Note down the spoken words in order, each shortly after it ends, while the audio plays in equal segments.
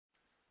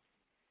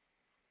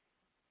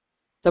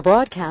The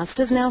broadcast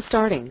is now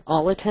starting.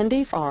 All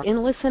attendees are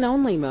in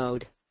listen-only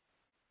mode.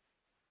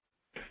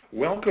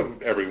 Welcome,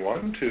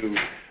 everyone, to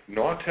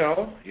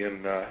Nautel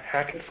in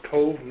Hackett's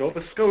Cove,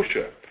 Nova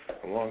Scotia,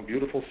 along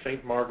beautiful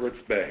St.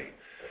 Margaret's Bay.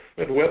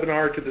 We have a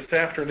webinar to this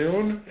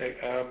afternoon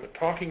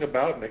talking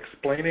about and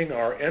explaining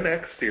our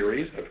NX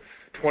series of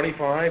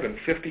 25 and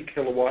 50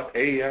 kilowatt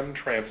AM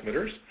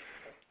transmitters.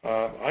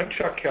 I'm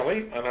Chuck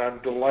Kelly, and I'm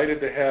delighted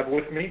to have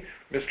with me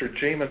Mr.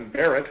 Jamin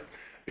Barrett,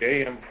 the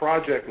AM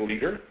project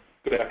leader.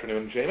 Good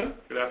afternoon, Jamin.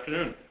 Good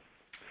afternoon.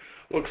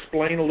 We'll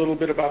explain a little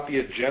bit about the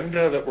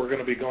agenda that we're going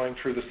to be going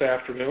through this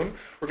afternoon.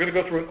 We're going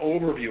to go through an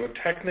overview, a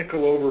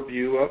technical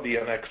overview of the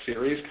NX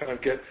series, kind of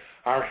get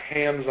our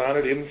hands on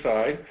it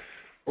inside.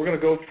 We're going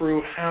to go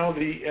through how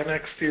the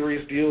NX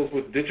series deals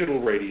with digital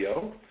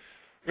radio.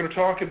 We're going to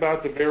talk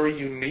about the very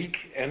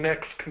unique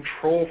NX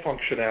control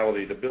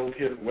functionality, the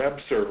built-in web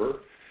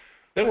server.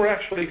 Then we're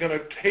actually going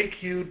to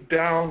take you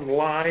down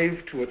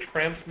live to a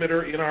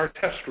transmitter in our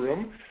test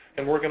room,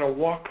 and we're going to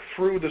walk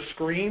through the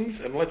screens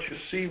and let you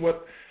see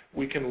what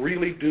we can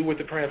really do with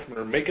the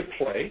transmitter, make it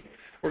play.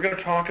 We're going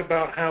to talk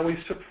about how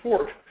we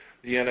support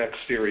the NX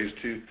series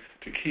to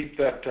keep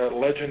that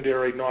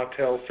legendary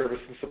Nautel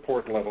service and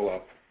support level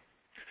up.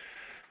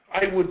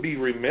 I would be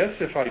remiss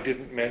if I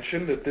didn't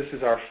mention that this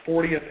is our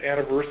 40th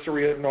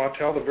anniversary of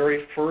Nautel. The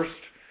very first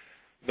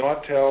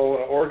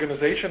Nautel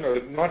organization, or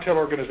the Nautel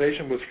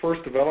organization, was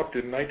first developed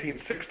in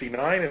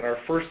 1969, and our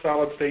first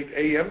solid-state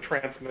AM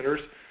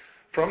transmitters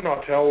from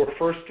Nautel were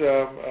first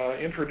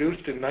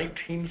introduced in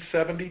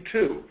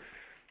 1972.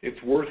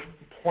 It's worth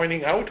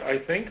pointing out, I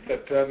think,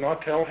 that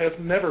Nautel has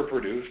never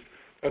produced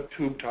a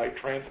tube-type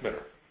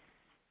transmitter.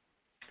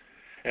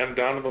 And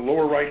down in the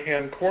lower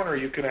right-hand corner,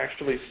 you can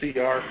actually see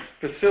our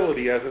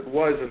facility as it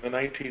was in the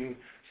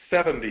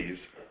 1970s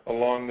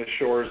along the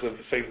shores of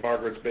St.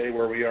 Margaret's Bay,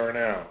 where we are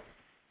now.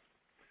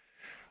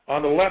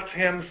 On the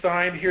left-hand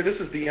side here, this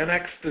is the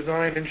NX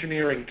design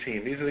engineering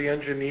team. These are the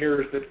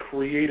engineers that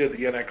created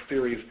the NX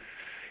series.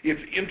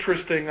 It's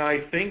interesting, I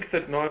think,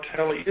 that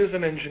Nautel is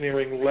an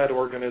engineering-led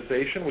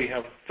organization. We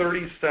have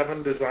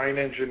 37 design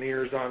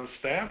engineers on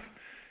staff,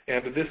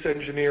 and this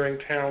engineering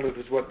talent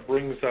is what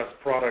brings us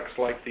products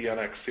like the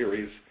NX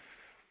series.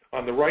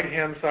 On the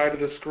right-hand side of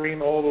the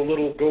screen, all the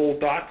little gold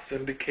dots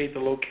indicate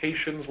the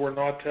locations where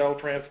Nautel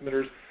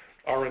transmitters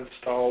are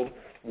installed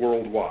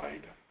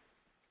worldwide.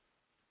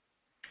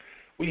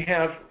 We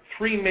have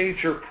three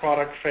major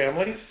product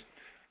families.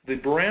 The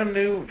brand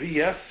new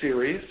VS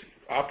series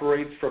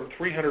operates from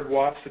 300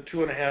 watts to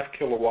 2.5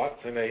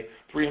 kilowatts in a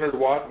 300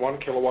 watt, 1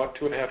 kilowatt,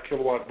 2.5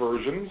 kilowatt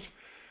versions,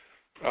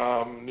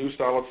 new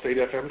solid-state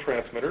FM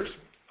transmitters.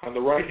 On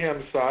the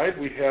right-hand side,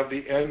 we have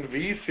the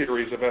NV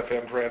series of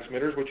FM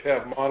transmitters, which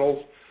have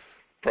models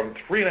from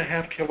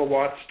 3.5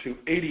 kilowatts to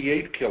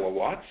 88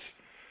 kilowatts.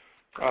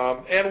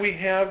 And we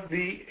have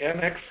the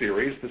NX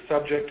series, the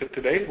subject of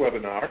today's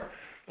webinar,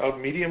 of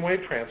medium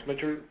wave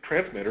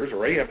transmitters,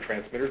 or AM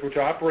transmitters, which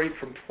operate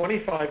from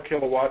 25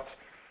 kilowatts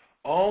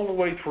all the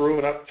way through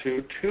and up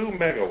to 2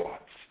 megawatts.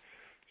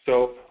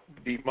 So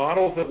the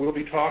models that we'll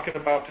be talking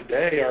about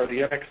today are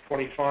the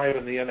NX25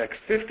 and the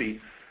NX50,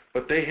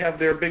 but they have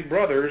their big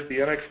brothers, the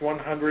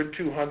NX100,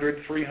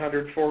 200,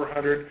 300,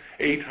 400,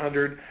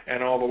 800,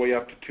 and all the way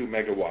up to 2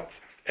 megawatts.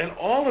 And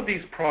all of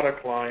these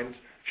product lines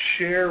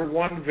share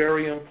one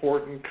very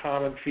important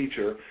common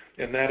feature,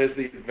 and that is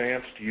the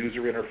advanced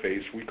user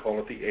interface. We call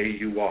it the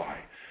AUI.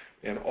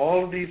 And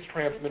all of these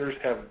transmitters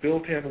have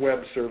built-in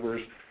web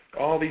servers.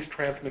 All these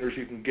transmitters,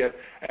 you can get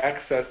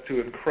access to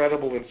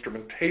incredible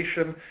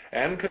instrumentation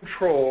and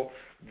control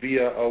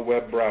via a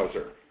web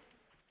browser.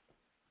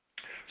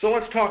 So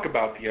let's talk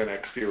about the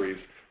NX series.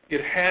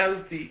 It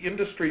has the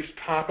industry's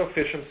top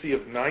efficiency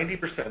of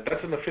 90%.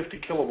 That's in the 50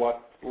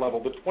 kilowatt level.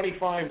 The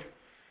 25, is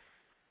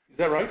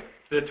that right?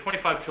 The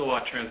 25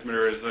 kilowatt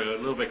transmitter is a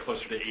little bit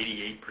closer to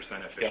 88%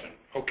 efficient.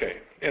 Yeah.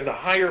 Okay. And the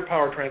higher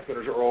power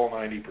transmitters are all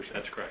 90%.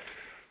 That's correct.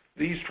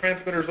 These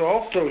transmitters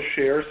also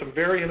share some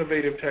very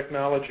innovative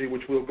technology,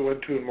 which we'll go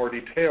into in more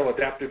detail,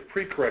 adaptive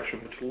pre-correction,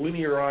 which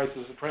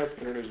linearizes the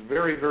transmitter and is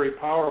very, very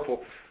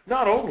powerful,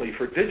 not only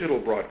for digital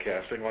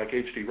broadcasting like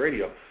HD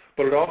radio,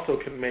 but it also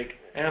can make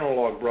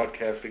analog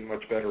broadcasting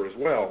much better as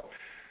well.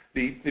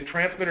 The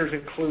transmitters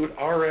include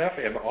RF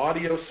and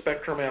audio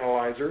spectrum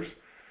analyzers.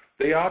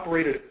 They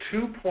operate at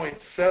 2.79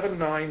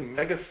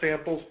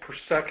 megasamples per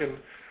second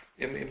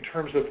in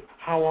terms of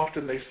how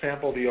often they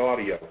sample the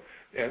audio.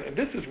 And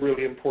this is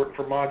really important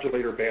for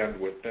modulator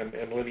bandwidth and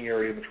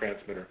linearity in the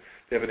transmitter.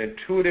 They have an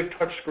intuitive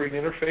touchscreen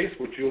interface,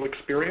 which you'll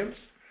experience.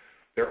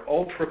 They're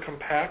ultra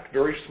compact,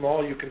 very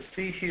small. You can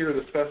see here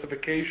the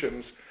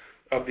specifications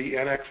of the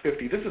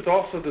NX50. This is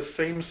also the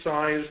same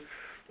size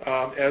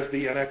as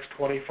the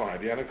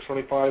NX25. The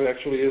NX25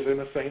 actually is in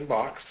the same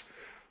box,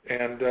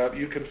 and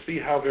you can see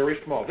how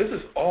very small. This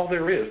is all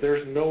there is.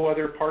 There's no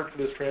other part to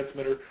this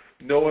transmitter,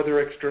 no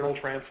other external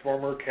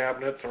transformer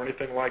cabinets or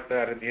anything like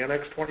that. In the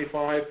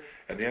NX25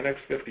 and the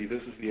NX50,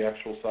 this is the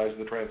actual size of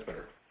the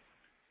transmitter.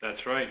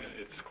 That's right.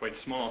 It's quite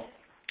small.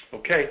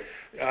 Okay.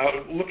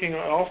 Looking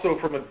also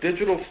from a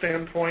digital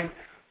standpoint,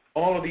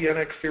 All of the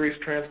NX series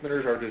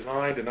transmitters are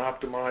designed and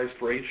optimized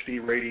for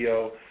HD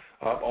radio,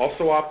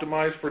 also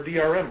optimized for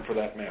DRM for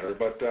that matter,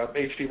 but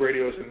HD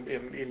radio is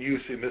in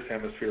use in this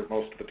hemisphere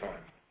most of the time.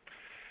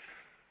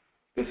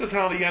 This is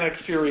how the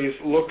NX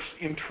series looks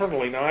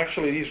internally. Now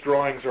actually these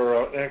drawings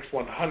are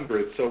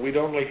NX100, so we'd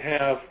only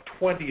have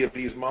 20 of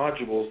these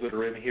modules that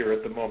are in here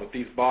at the moment.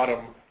 These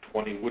bottom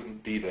 20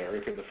 wouldn't be there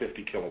if in the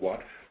 50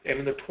 kilowatt. And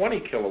in the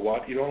 20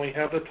 kilowatt, you'd only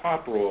have the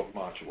top row of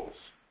modules.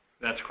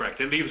 That's correct.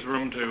 It leaves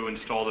room to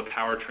install the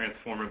power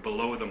transformer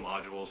below the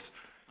modules,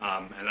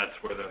 and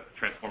that's where the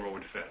transformer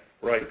would fit.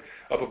 Right.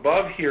 Up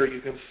above here,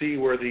 you can see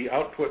where the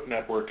output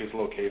network is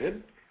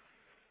located.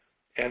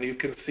 And you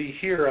can see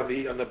here on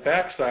the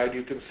back side,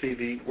 you can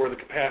see where the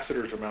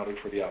capacitors are mounted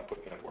for the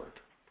output network.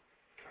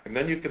 And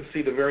then you can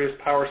see the various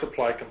power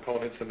supply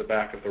components in the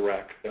back of the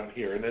rack down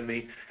here. And then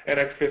the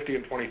NX50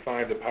 and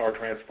 25, the power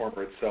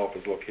transformer itself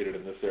is located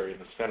in this area in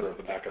the center of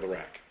the back of the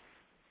rack,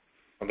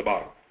 on the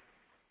bottom.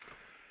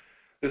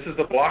 This is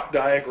the block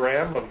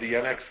diagram of the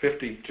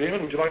NX50.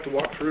 Jamin, would you like to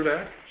walk through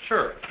that?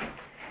 Sure.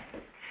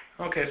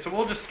 Okay, so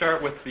we'll just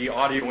start with the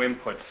audio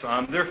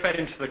inputs. They're fed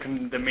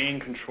into the main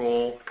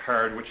control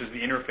card, which is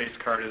the interface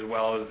card, as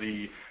well as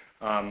the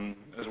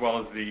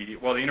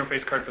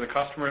interface card for the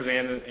customers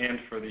and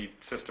for the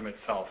system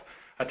itself.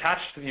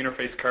 Attached to the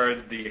interface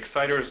card, the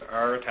exciters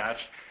are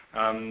attached.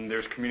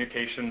 There's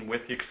communication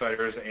with the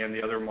exciters and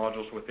the other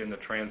modules within the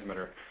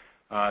transmitter.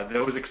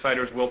 Those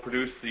exciters will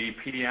produce the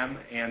PDM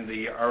and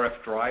the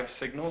RF drive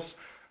signals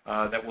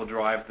that will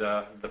drive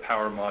the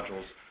power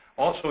modules.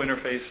 Also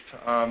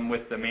interfaced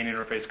with the main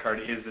interface card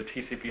is the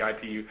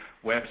TCP/IP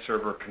web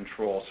server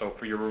control. So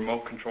for your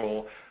remote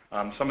control,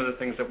 some of the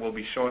things that we'll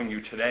be showing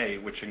you today,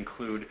 which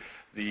include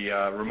the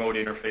remote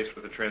interface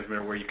with the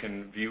transmitter where you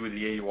can view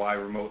the AUI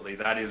remotely,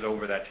 that is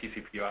over that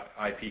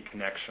TCP/IP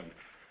connection.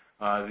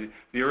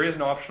 There is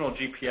an optional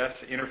GPS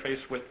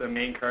interface with the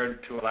main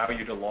card to allow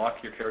you to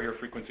lock your carrier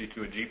frequency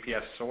to a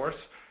GPS source.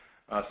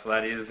 So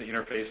that is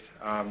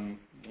interfaced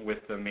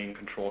with the main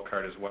control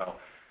card as well.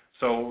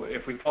 So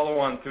if we follow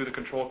on through the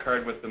control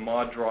card with the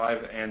mod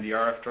drive and the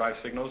RF drive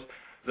signals,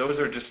 those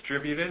are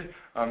distributed.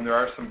 There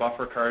are some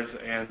buffer cards,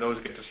 and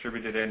those get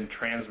distributed and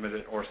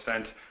transmitted or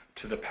sent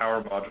to the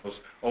power modules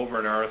over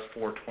an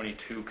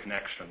RS422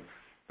 connection.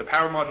 The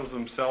power modules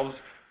themselves,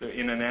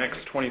 in an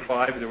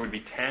NX25 there would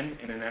be 10,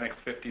 in an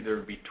NX50 there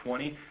would be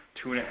 20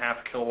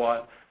 2.5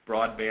 kilowatt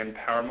broadband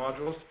power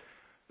modules.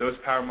 Those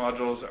power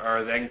modules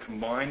are then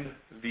combined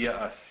via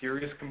a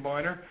series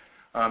combiner.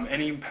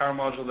 Any power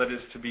module that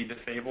is to be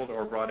disabled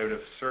or brought out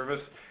of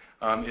service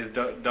is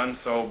done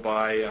so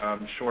by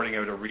shorting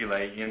out a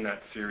relay in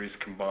that series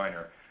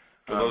combiner.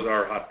 So those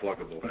are hot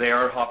pluggable. They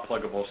are hot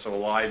pluggable, so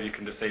live you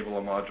can disable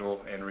a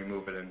module and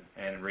remove it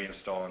and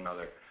reinstall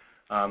another.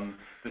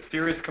 The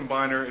series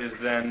combiner is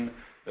then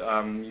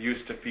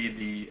used to feed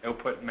the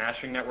output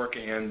matching network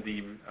and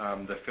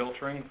the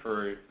filtering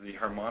for the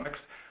harmonics.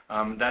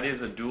 That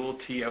is a dual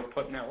T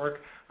output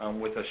network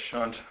with a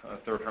shunt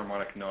third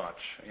harmonic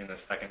notch in the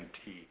second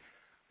T.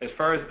 As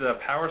far as the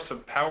power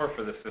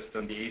for the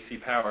system, the AC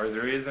power,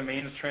 there is a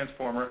mains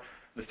transformer.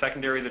 The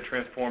secondary of the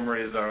transformer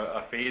is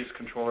a phase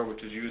controller,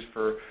 which is used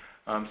for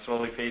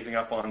slowly phasing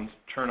up on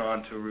turn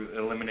on to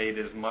eliminate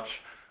as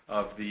much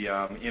of the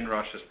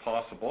inrush as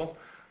possible.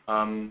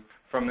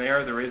 From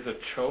there is a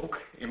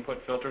choke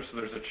input filter, so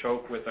there's a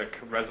choke with a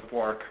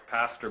reservoir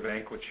capacitor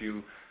bank, which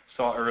you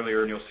saw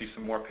earlier and you'll see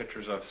some more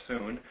pictures of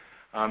soon.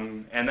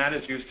 And that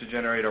is used to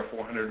generate our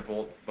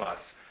 400-volt bus.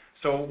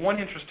 So one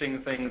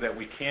interesting thing that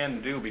we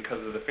can do because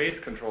of the phase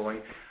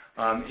controlling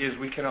is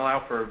we can allow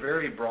for a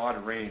very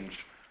broad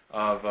range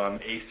of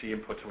AC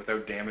inputs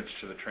without damage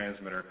to the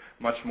transmitter,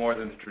 much more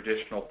than the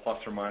traditional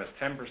plus or minus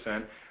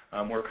 10%.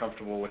 We're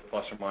comfortable with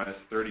plus or minus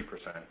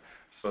 30%.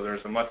 So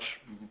there's a much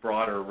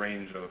broader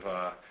range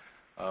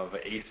of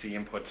AC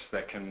inputs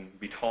that can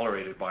be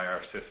tolerated by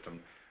our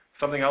system.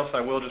 Something else I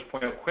will just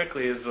point out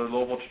quickly is the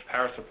low voltage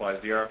power supplies,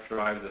 the RF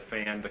drive, the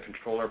fan, the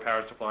controller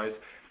power supplies.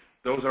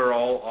 Those are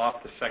all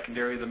off the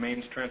secondary of the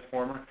mains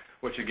transformer,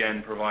 which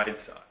again provides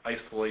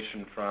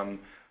isolation from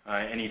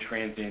any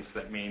transients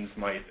that mains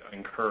might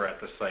incur at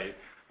the site,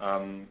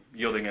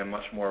 yielding a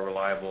much more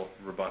reliable,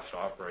 robust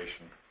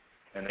operation.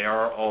 And they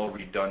are all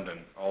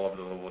redundant. All of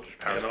the low voltage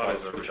power supplies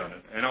are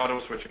redundant. And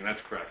auto switching,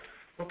 that's correct.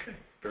 Okay,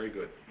 very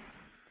good.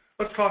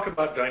 Let's talk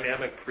about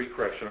dynamic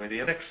pre-correction. I mean, the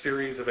NX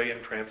series of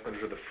AM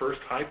transmitters are the first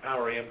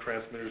high-power AM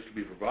transmitters to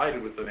be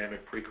provided with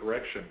dynamic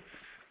pre-correction.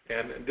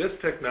 And this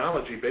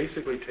technology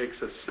basically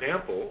takes a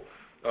sample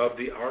of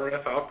the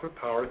RF output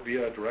power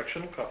via a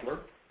directional coupler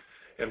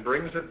and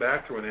brings it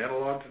back through an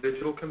analog to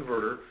digital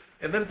converter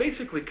and then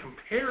basically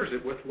compares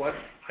it with what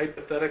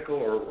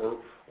hypothetical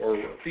or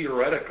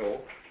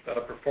theoretical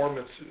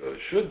performance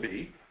should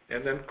be,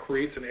 and then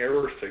creates an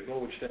error signal,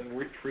 which then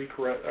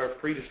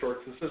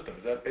pre-distorts the system.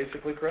 Is that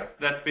basically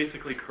correct? That's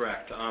basically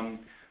correct.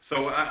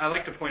 So I'd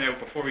like to point out,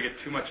 before we get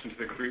too much into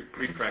the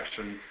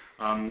pre-correction,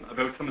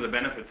 about some of the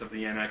benefits of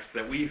the NX,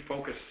 that we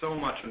focus so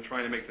much on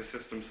trying to make the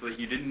system so that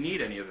you didn't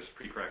need any of this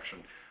pre-correction.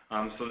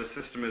 So the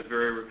system is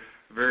very,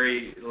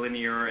 very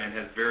linear and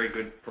has very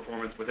good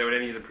performance without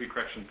any of the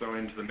pre-correction thrown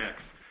into the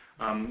mix.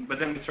 But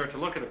then we start to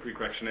look at the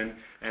pre-correction,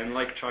 and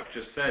like Chuck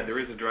just said, there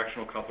is a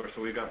directional coupler,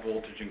 so we've got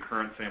voltage and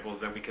current samples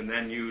that we can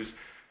then use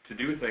to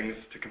do things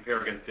to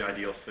compare against the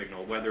ideal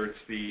signal, whether it's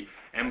the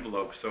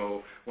envelope.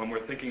 So when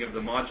we're thinking of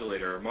the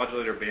modulator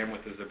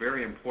bandwidth is a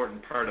very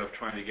important part of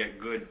trying to get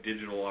good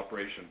digital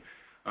operation.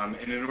 And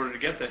in order to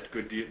get that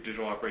good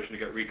digital operation, to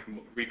get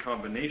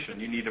recombination,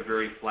 you need a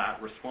very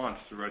flat response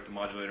throughout the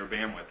modulator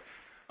bandwidth.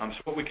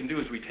 So what we can do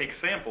is we take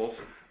samples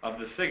of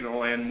the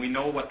signal, and we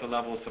know what the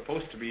level is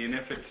supposed to be, and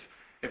if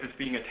it's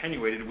being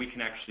attenuated, we can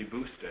actually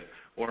boost it.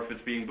 Or if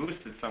it's being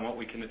boosted somewhat,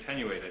 we can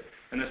attenuate it.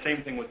 And the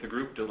same thing with the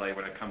group delay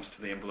when it comes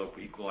to the envelope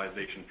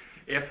equalization.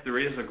 If there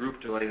is a group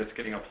delay that's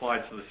getting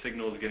applied, so the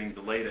signal is getting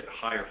delayed at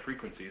higher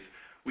frequencies,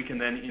 we can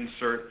then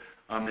insert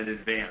an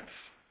advance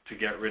to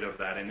get rid of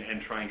that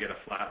and try and get a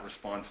flat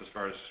response as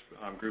far as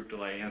group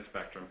delay and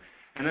spectrum.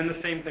 And then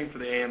the same thing for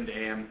the AM to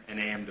AM and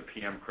AM to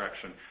PM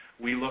correction.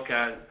 We look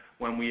at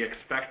when we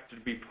expect to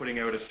be putting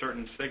out a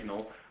certain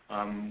signal,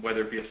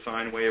 whether it be a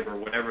sine wave or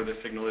whatever the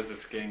signal is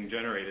that's getting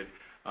generated,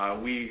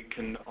 we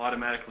can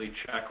automatically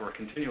check or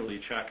continually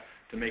check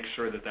to make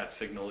sure that that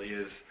signal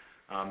is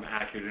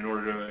accurate in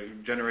order to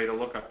generate a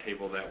lookup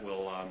table that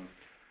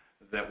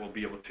will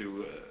be able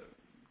to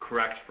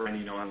correct for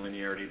any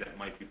nonlinearity that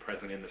might be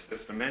present in the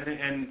system,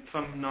 and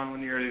some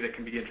nonlinearity that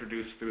can be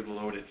introduced through the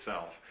load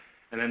itself.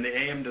 And then the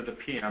AM to the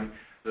PM,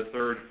 the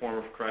third form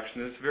of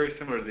correction, is very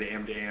similar to the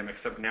AM to AM,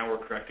 except now we're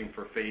correcting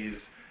for phase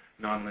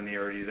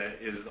nonlinearity that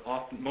is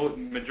often,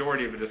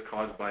 majority of it is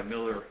caused by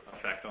Miller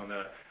effect on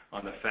the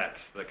FETs,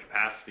 the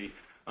capacity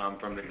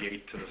from the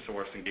gate to the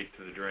source and gate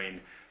to the drain,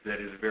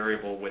 that is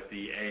variable with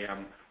the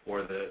AM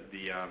or the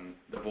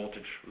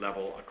voltage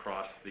level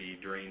across the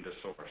drain to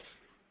source.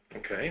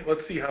 Okay,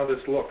 let's see how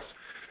this looks.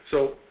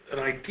 So an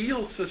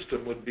ideal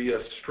system would be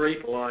a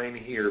straight line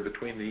here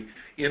between the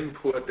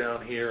input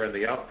down here and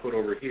the output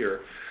over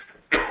here.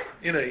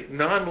 In a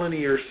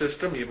nonlinear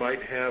system, you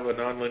might have a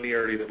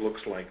nonlinearity that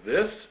looks like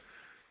this,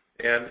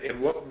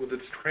 and what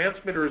its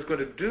transmitter is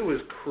going to do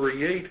is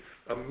create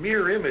a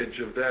mirror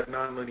image of that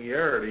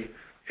nonlinearity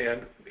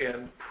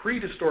and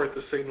pre-distort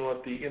the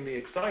signal in the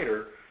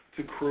exciter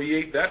to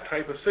create that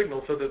type of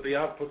signal so that the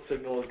output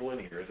signal is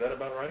linear. Is that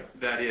about right?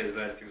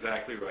 That's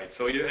exactly right.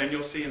 So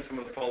you'll see in some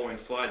of the following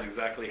slides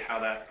exactly how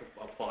that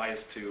applies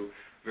to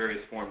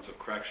various forms of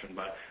correction.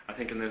 But I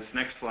think in this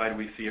next slide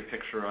we see a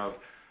picture of,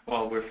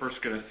 well, we're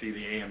first going to see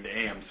the AM to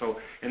AM. So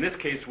in this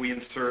case we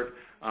insert,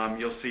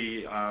 you'll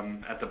see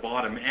at the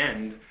bottom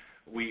end,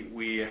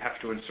 we have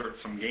to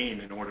insert some gain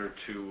in order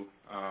to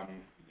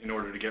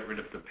get rid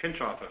of the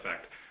pinch-off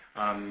effect.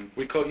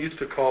 We used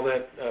to call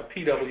that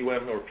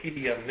PWM or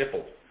PDM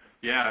nipple.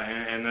 Yeah,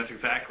 and that's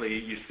exactly,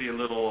 you see a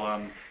little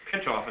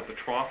pinch-off at the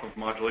trough of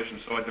modulation.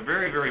 So at the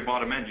very, very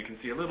bottom end, you can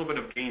see a little bit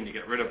of gain to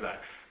get rid of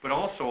that. But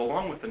also,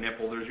 along with the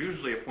nipple, there's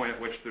usually a point at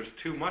which there's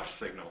too much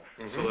signal.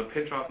 Mm-hmm. So the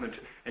pinch-off,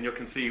 and you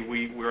can see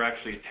we're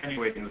actually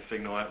attenuating the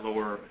signal at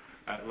lower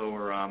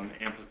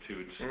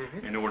amplitudes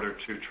mm-hmm. in order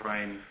to try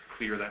and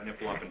clear that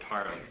nipple up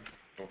entirely.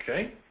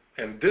 Okay.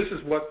 And this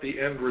is what the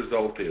end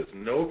result is.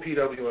 No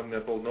PWM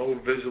nipple, no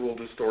visual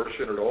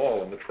distortion at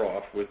all in the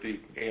trough with the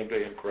AM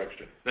to AM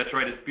correction. That's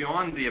right. It's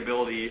beyond the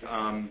ability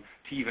to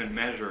even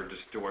measure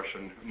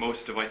distortion.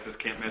 Most devices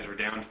can't measure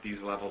down to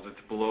these levels.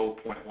 It's below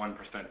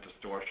 0.1%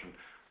 distortion.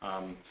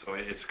 So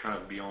it's kind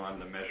of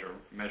beyond the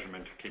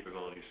measurement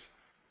capabilities.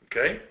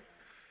 Okay.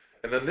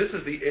 And then this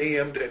is the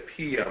AM to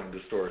PM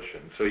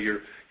distortion. So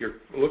you're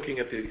looking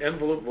at the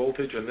envelope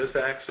voltage on this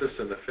axis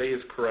and the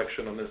phase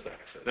correction on this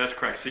axis. That's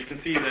correct. So you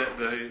can see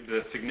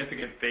the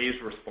significant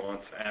phase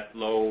response at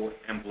low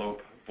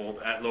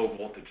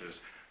voltages.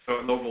 So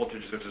at low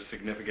voltages, there's a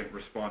significant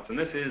response, and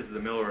this is the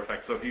Miller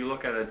effect. So if you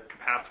look at a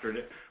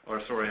capacitor,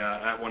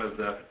 at one of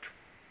the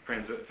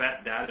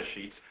FET data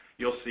sheets,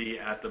 you'll see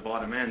at the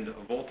bottom end of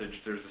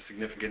voltage, there's a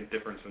significant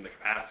difference in the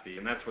capacity,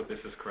 and that's what this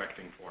is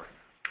correcting for.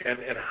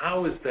 And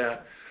how is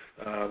that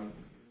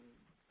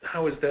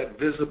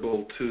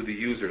visible to the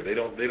user? They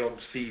don't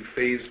see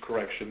phase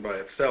correction by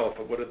itself,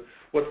 but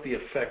what's the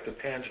effect, the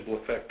tangible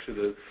effect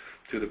to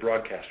the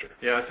broadcaster?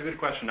 Yeah, that's a good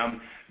question.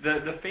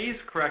 The phase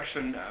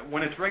correction,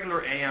 when it's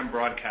regular AM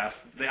broadcast,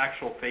 the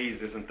actual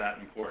phase isn't that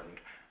important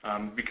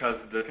because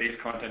the phase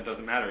content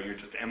doesn't matter. You're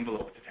just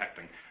envelope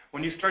detecting.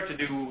 When you start to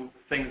do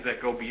things that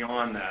go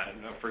beyond that,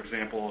 for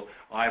example,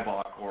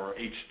 IBOC or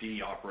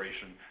HD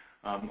operation,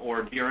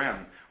 or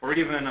DRM, or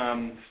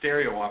even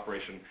stereo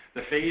operation,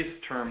 the phase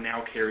term now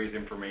carries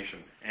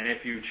information. And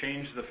if you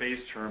change the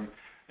phase term,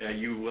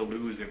 you will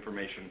lose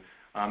information.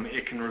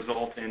 It can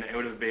result in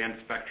out-of-band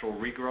spectral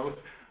regrowth,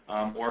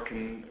 or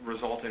can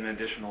result in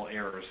additional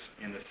errors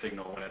in the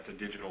signal when it's a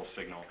digital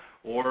signal.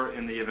 Or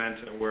in the event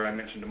where I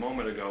mentioned a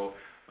moment ago,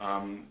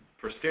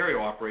 for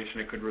stereo operation,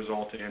 it could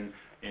result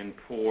in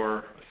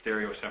poor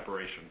stereo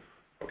separation.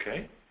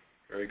 Okay,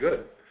 very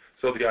good.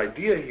 So the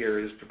idea here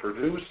is to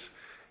produce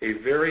a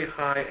very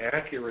high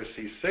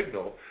accuracy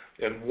signal,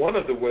 and one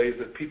of the ways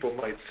that people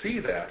might see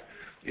that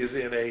is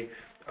in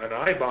an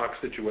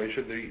iBox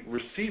situation, the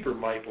receiver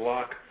might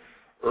lock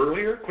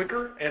earlier,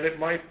 quicker, and it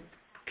might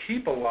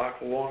keep a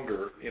lock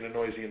longer in a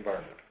noisy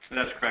environment.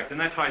 That's correct, and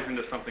that ties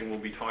into something we'll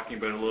be talking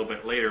about a little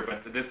bit later,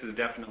 but this is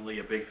definitely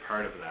a big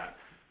part of that.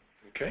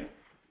 Okay,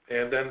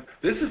 and then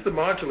this is the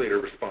modulator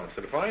response,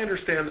 and if I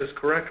understand this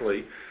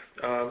correctly,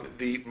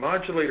 the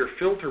modulator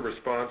filter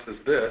response is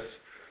this,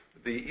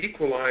 the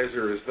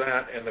equalizer is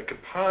that, and the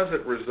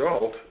composite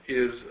result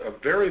is a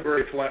very,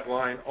 very flat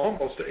line,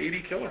 almost to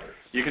 80 kilohertz.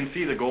 You can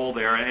see the goal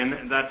there,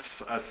 and that's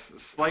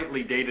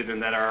slightly dated in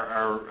that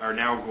our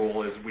now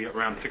goal is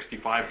around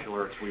 65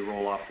 kilohertz we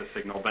roll off the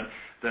signal, but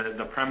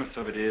the premise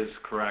of it is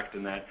correct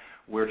in that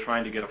we're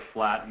trying to get a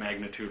flat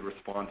magnitude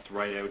response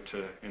right out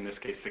to, in this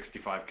case,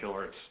 65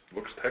 kilohertz.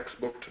 Looks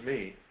textbook to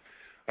me.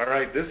 All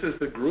right, this is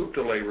the group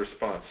delay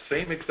response.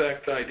 Same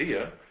exact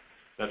idea.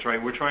 That's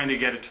right. We're trying to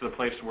get it to the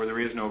place where there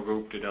is no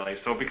group delay.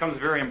 So it becomes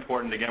very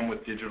important, again,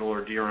 with digital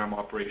or DRM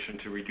operation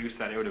to reduce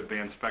that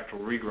out-of-band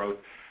spectral regrowth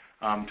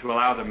to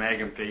allow the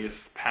mag and phase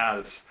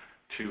paths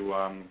to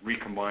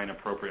recombine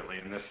appropriately,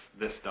 and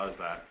this does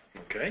that.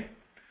 Okay.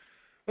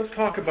 Let's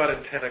talk about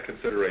antenna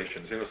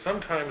considerations.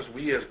 Sometimes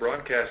we as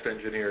broadcast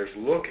engineers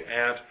look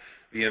at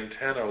the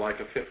antenna like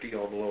a 50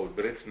 ohm load,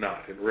 but it's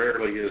not. It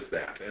rarely is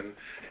that.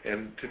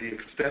 And to the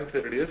extent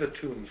that it is a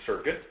tuned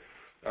circuit,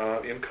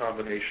 in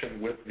combination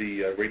with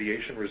the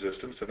radiation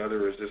resistance and other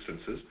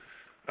resistances,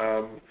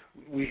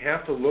 we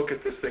have to look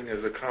at this thing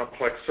as a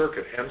complex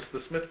circuit, hence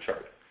the Smith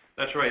chart.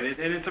 That's right,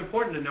 and it's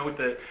important to note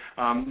that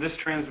this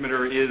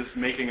transmitter is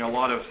making a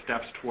lot of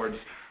steps towards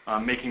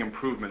making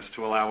improvements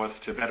to allow us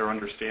to better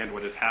understand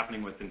what is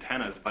happening with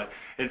antennas, but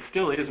it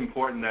still is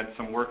important that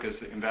some work is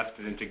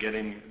invested into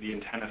getting the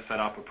antenna set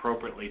up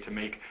appropriately to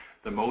make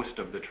the most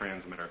of the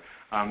transmitter.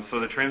 So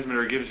the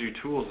transmitter gives you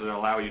tools that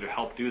allow you to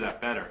help do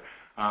that better.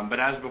 But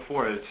as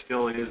before, it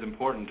still is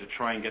important to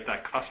try and get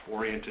that cusp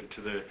oriented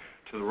to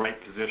the right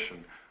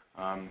position.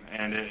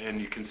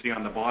 And you can see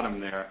on the bottom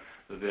there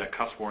the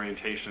cusp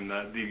orientation.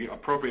 The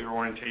appropriate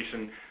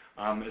orientation,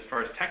 as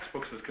far as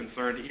textbooks is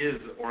concerned, is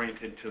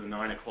oriented to the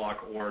 9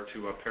 o'clock or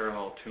to a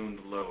parallel tuned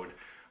load.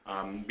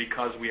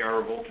 Because we are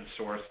a voltage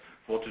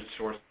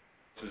sources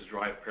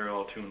drive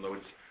parallel tuned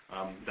loads.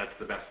 That's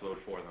the best load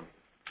for them.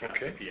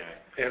 Okay.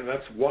 PA. And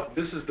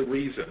this is the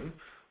reason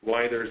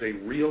why there's a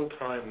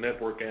real-time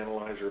network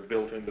analyzer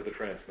built into the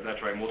transmitter.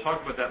 That's right, and we'll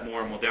talk about that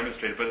more and we'll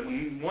demonstrate it. But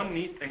one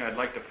neat thing I'd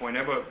like to point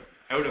out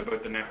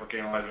about the network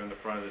analyzer in the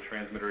front of the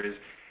transmitter is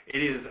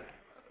it is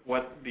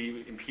what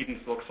the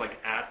impedance looks like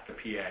at the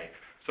PA.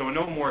 So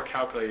no more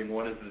calculating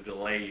what is the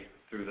delay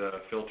through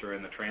the filter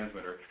in the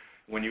transmitter.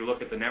 When you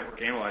look at the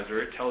network analyzer,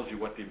 it tells you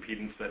what the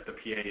impedance that the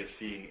PA is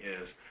seeing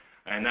is.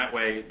 And that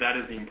way, that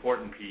is the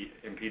important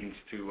impedance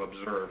to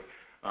observe.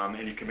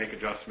 And you can make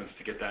adjustments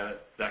to get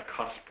that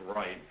cusp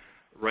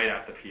right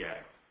at the PA.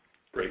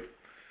 Great.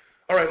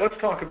 All right, let's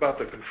talk about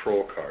the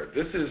control card.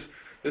 This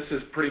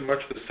is pretty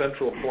much the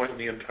central point in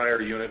the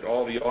entire unit.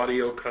 All the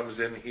audio comes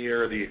in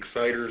here. The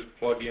exciters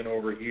plug in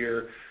over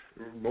here.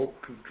 The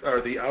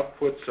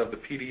outputs of the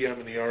PDM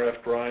and the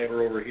RF drive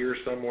are over here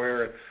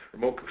somewhere.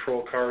 Remote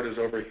control card is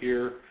over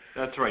here.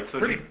 That's right. So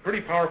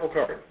pretty powerful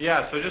card.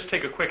 Yeah, so just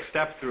take a quick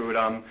step through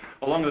it.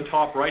 Along the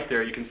top right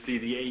there, you can see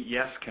the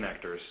 8yes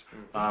connectors.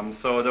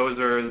 So those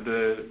are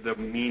the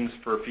means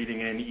for feeding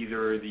in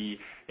either the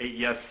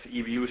 8yes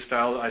EBU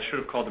style. I should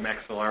have called them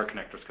XLR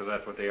connectors because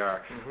that's what they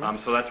are.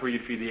 So that's where you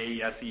feed the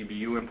 8yes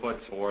EBU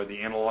inputs or the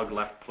analog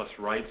left plus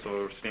right,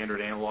 so standard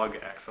analog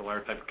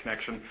XLR type of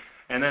connection.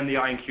 And then the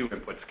I and Q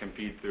inputs can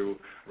feed through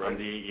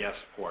the 8yes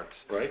ports.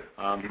 Right.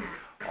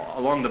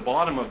 Along the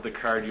bottom of the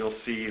card, you'll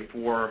see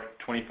 4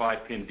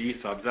 25-pin D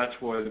subs.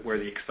 That's where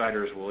the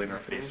exciters will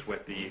interface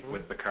with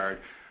the card.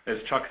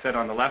 As Chuck said,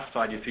 on the left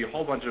side, you see a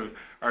whole bunch of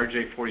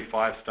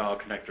RJ45 style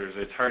connectors.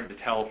 It's hard to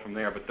tell from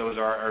there, but those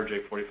are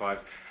RJ45.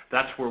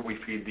 That's where we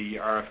feed the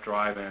RF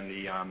drive and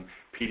the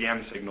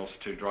PDM signals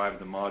to drive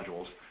the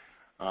modules.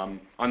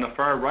 On the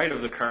far right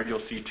of the card,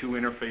 you'll see 2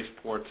 interface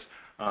ports,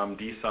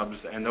 D subs,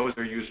 and those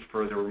are used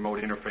for the remote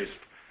interface.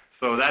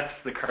 So that's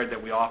the card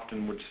that we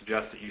often would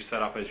suggest that you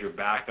set up as your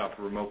backup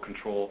remote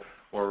control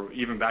or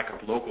even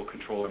backup local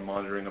control and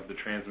monitoring of the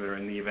transmitter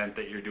in the event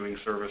that you're doing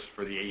service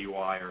for the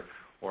AUI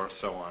or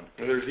so on.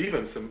 And there's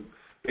even some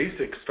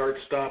basic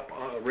start-stop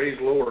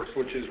raise-lower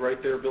switches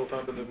right there built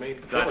onto the main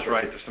controller. That's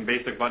right. There's some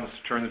basic buttons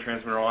to turn the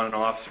transmitter on and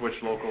off,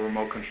 switch local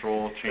remote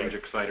control, change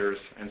exciters,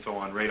 and so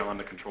on, right on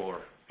the controller.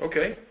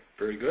 Okay,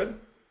 very good.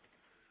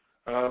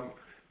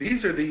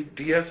 These are the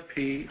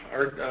DSP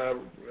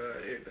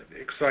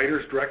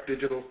exciters, direct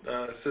digital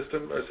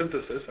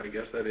synthesis, I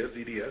guess that is,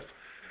 EDS.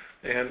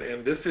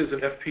 And this is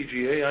an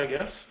FPGA, I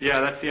guess? Yeah,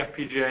 that's the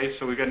FPGA.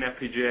 So we've got an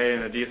FPGA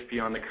and a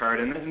DSP on the card,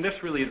 and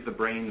this really is the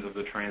brains of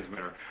the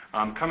transmitter.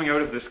 Coming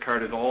out of this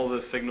card is all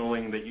the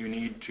signaling that you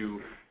need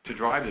to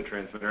drive the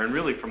transmitter, and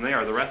really from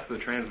there, the rest of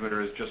the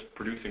transmitter is just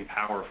producing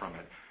power from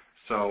it.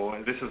 So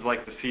this is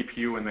like the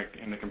CPU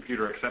in the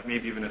computer, except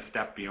maybe even a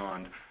step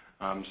beyond.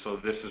 So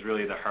this is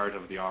really the heart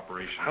of the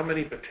operation. How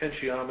many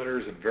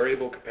potentiometers and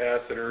variable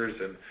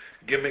capacitors and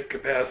gimmick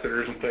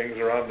capacitors and things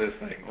are on this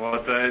thing?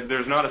 Well,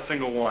 there's not a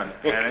single one,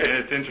 and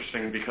it's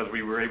interesting because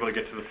we were able to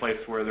get to the place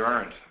where there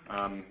aren't,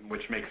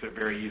 which makes it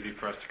very easy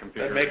for us to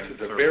configure. That makes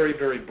it a very,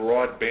 very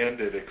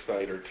broad-banded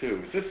exciter,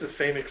 too. Is this the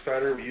same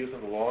exciter we use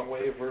in the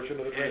long-wave version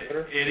of the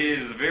transmitter? It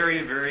is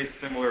very, very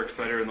similar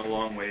exciter in the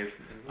long wave.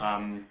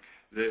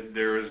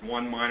 There is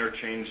one minor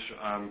change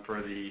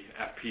for the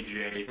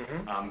FPGA,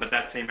 but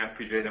that same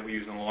FPGA that we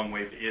use in the long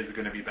wave is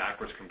going to be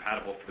backwards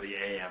compatible for the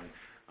AM.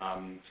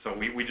 So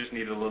we just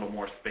need a little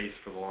more space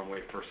for the long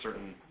wave for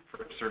certain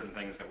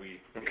things that we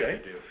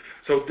do.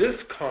 So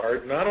this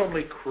card not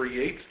only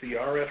creates the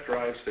RF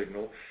drive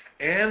signal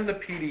and the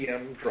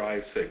PDM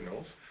drive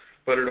signals,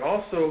 but it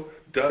also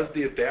does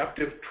the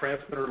adaptive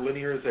transmitter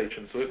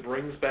linearization. So it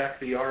brings back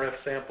the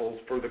RF samples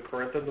for the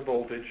current and the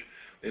voltage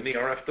in the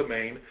RF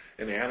domain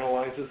and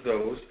analyzes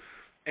those.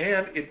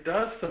 And it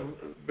does some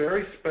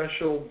very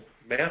special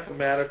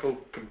mathematical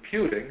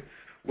computing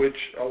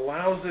which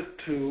allows it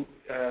to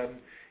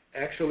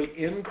actually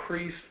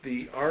increase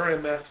the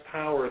RMS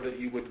power that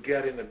you would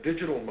get in a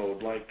digital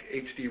mode like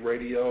HD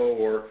radio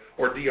or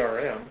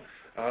DRM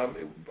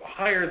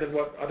higher than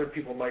what other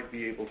people might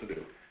be able to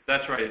do.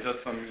 That's right. It does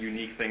some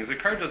unique things. The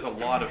card does a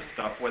lot of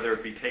stuff, whether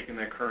it be taking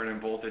the current and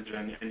voltage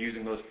and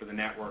using those for the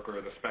network or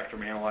the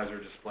spectrum analyzer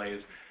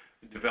displays,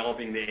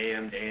 developing the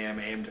AM to AM,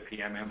 AM to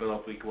PM,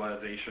 envelope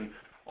equalization.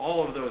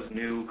 All of those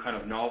new kind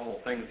of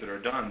novel things that are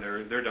done,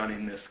 they're done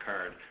in this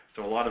card.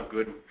 So a lot of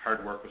good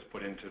hard work was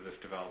put into this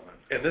development.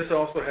 And this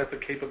also has the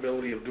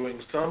capability of doing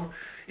some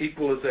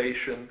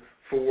equalization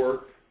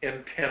for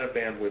antenna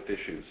bandwidth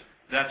issues.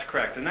 That's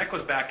correct. And that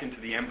goes back into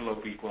the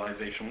envelope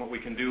equalization. What we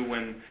can do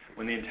when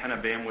the antenna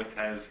bandwidth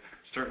has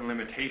certain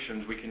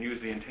limitations, we can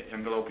use the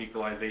envelope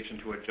equalization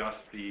to adjust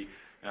the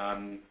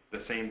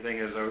same thing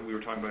as we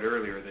were talking about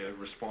earlier, the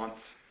response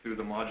through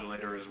the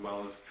modulator as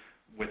well as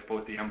with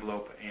both the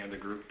envelope and the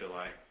group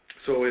delay.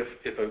 So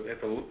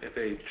if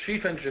a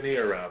chief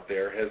engineer out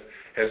there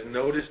has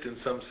noticed in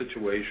some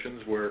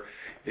situations where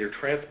their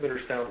transmitter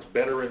sounds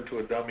better into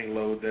a dummy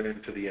load than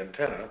into the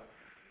antenna,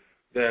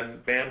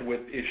 then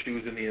bandwidth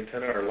issues in the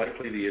antenna are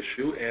likely the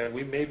issue, and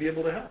we may be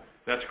able to help.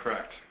 That's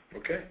correct.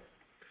 Okay.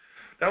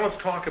 Now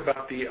let's talk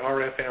about the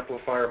RF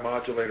amplifier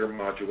modulator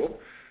module.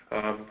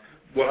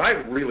 What I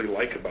really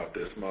like about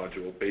this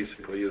module,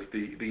 basically, is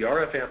the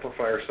RF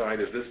amplifier side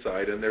is this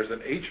side, and there's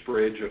an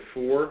H-bridge of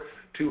 4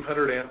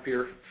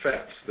 200-ampere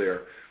FETs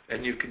there,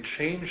 and you can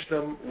change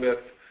them with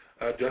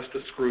just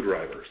a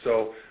screwdriver.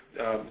 So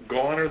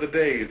gone are the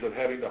days of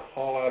having to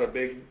haul out a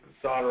big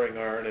soldering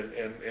iron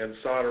and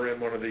solder in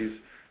one of these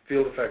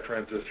field effect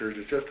transistors.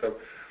 It's just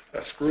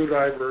a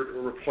screwdriver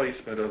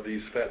replacement of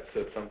these FETs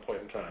at some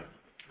point in time.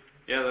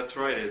 Yeah, that's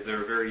right.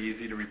 They're very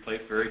easy to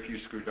replace, very few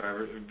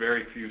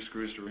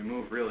screws to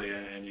remove, really,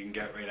 and you can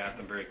get right at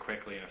them very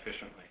quickly and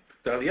efficiently.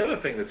 Now, the other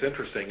thing that's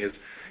interesting is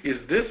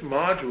this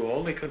module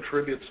only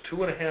contributes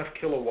 2.5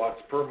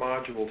 kilowatts per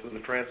module to the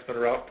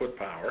transmitter output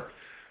power,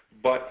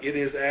 but it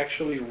is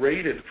actually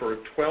rated for a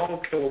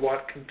 12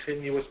 kilowatt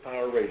continuous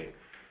power rating.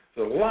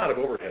 So a lot of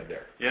overhead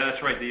there. Yeah,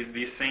 that's right.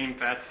 These same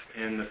FETs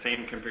in the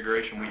same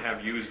configuration we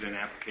have used in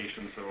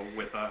applications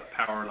with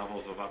power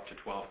levels of up to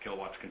 12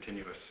 kilowatts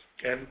continuous.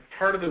 And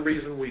part of the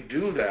reason we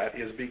do that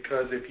is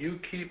because if you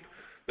keep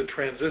the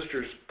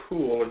transistors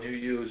cool and you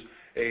use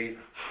a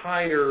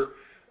higher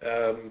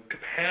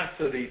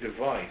capacity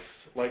device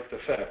like the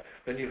FET,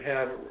 then you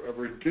have a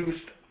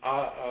reduced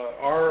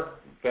R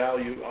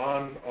value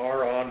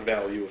on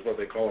value is what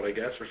they call it, I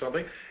guess, or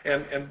something,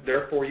 and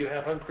therefore you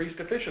have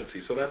increased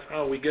efficiency. So that's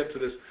how we get to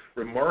this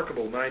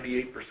remarkable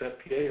 98% PA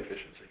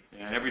efficiency.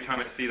 Yeah, and every time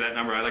I see that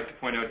number, I like to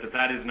point out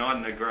that is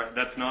not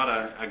that's not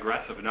an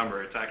aggressive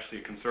number. It's actually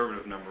a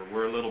conservative number.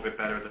 We're a little bit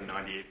better than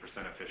 98%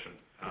 efficient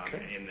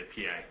in the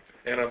PA.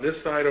 And on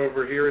this side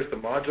over here is the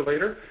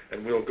modulator,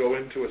 and we'll go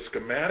into a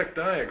schematic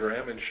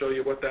diagram and show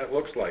you what that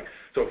looks like.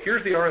 So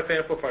here's the RF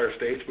amplifier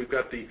stage. We've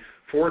got the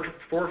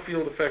four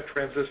field effect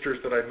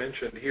transistors that I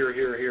mentioned here,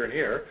 here, here, and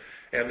here,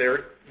 and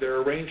they're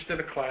arranged in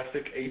a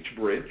classic H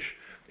bridge,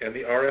 and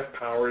the RF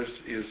power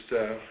is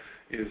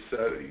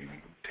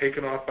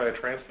taken off by a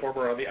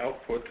transformer on the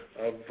output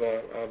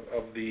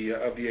of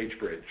the H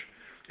bridge.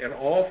 And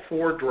all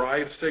 4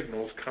 drive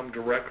signals come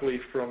directly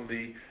from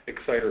the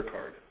exciter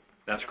card.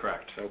 That's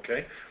correct.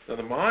 Okay. Now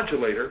the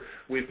modulator,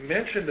 we've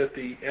mentioned that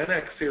the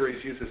NX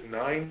series uses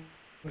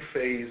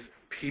 9-phase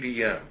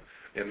PDM,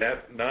 and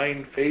that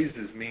 9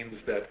 phases means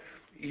that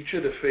each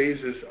of the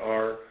phases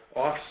are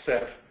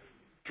offset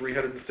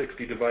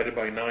 360 divided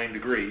by 9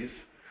 degrees,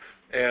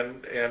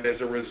 and as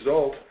a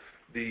result,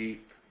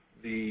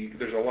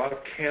 there's a lot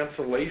of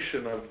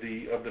cancellation of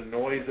the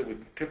noise that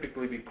would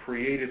typically be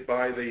created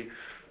by the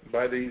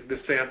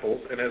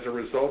samples, and as a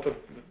result of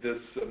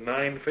this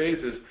 9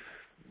 phases,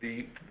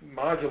 the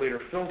modulator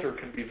filter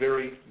can be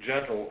very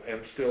gentle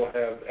and still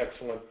have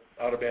excellent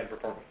out-of-band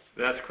performance.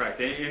 That's correct.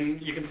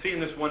 And you can see in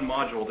this one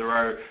module there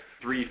are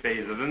 3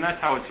 phases, and that's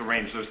how it's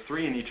arranged. There's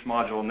 3 in each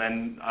module, and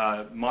then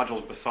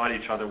modules beside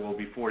each other will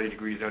be 40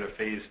 degrees out of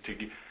phase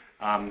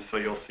so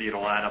you'll see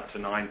it'll add up to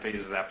 9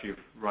 phases after you've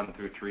run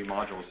through 3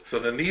 modules. So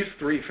then these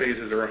 3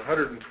 phases are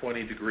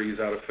 120 degrees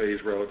out of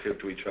phase relative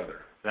to each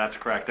other. That's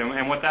correct.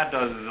 And what that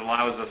does is it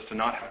allows us to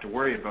not have to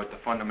worry about the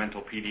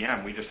fundamental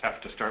PDM. We just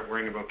have to start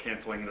worrying about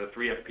canceling the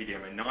 3F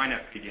PDM and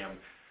 9F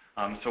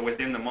PDM. So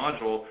within the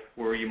module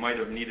where you might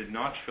have needed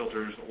notch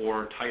filters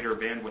or tighter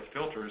bandwidth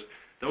filters,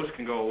 those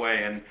can go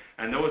away.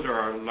 And those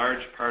are a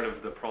large part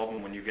of the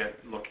problem when you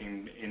get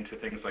looking into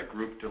things like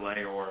group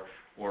delay or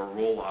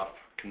roll-off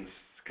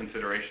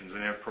considerations,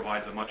 and it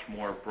provides a much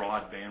more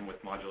broad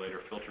bandwidth modulator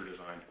filter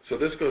design. So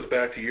this goes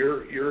back to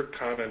your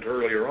comment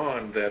earlier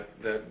on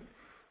that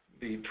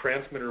the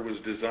transmitter was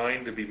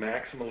designed to be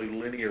maximally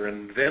linear,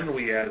 and then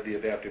we added the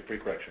adaptive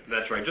pre-correction.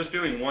 That's right. Just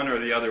doing one or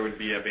the other would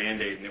be a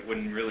Band-Aid, and it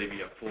wouldn't really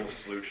be a full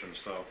solution.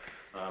 So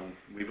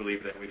we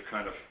believe that we've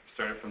kind of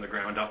started from the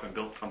ground up and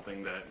built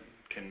something that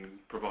can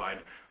provide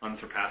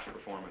unsurpassed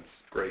performance.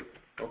 Great.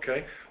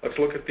 Okay. Let's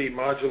look at the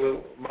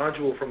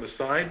module from the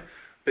side.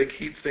 Big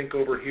heat sink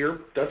over here.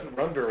 Doesn't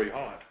run very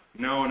hot.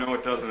 No,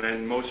 it doesn't.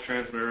 And most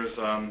transmitters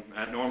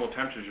at normal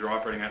temperatures, you're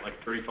operating at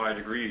like 35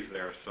 degrees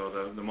there. So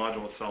the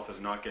module itself is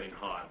not getting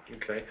hot.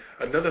 Okay.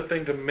 Another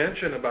thing to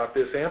mention about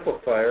this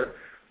amplifier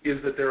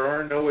is that there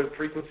are no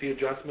frequency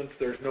adjustments.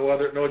 There's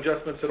no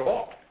adjustments at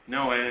all.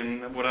 No,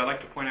 and what I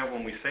like to point out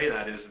when we say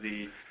that is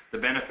the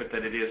benefit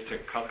that it is to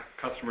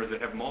customers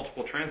that have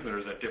multiple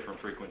transmitters at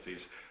different frequencies.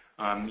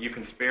 You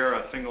can spare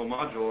a single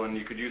module, and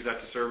you could use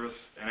that to service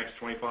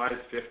NX25s,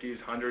 50s,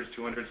 100s,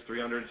 200s,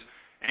 300s,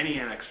 any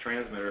NX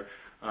transmitter,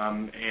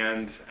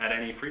 and at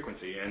any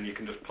frequency. And you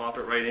can just pop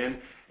it right in,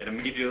 and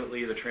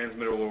immediately the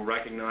transmitter will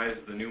recognize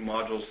the new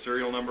module's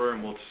serial number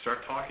and will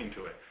start talking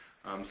to it.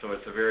 So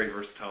it's a very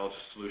versatile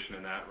solution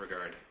in that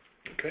regard.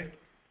 Okay.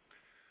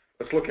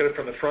 Let's look at it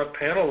from the front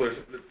panel. It's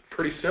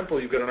pretty simple.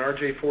 You've got an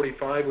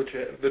RJ45, which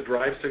the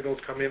drive signals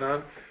come in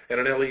on, and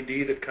an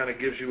LED that kind of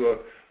gives you a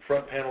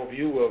front panel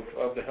view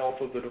of the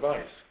health of the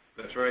device.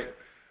 That's right.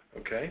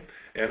 Okay.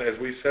 And as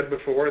we said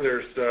before,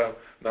 there's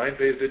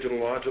 9-phase digital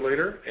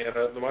modulator, and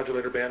the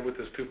modulator bandwidth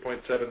is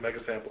 2.7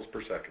 megasamples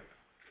per second.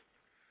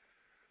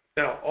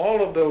 Now,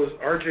 all of those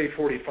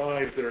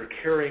RJ45s that are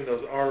carrying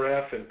those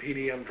RF and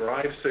PDM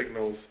drive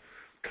signals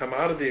come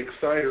out of the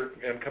exciter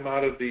and come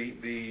out of the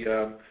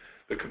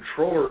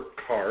controller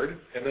card,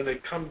 and then they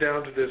come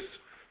down to this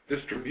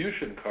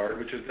distribution card,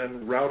 which is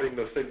then routing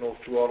the signals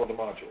to all of the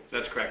modules.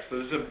 That's correct.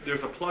 So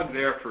there's a plug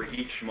there for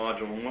each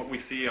module, and what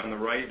we see on the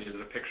right is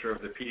a picture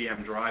of the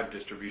PDM drive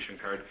distribution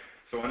card.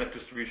 So on that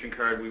distribution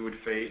card, we would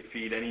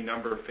feed any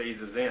number of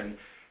phases in,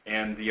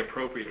 and the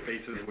appropriate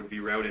phases would be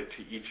routed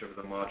to each of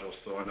the modules.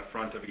 So on the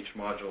front of each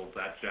module,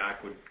 that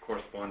jack would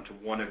correspond to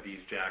one of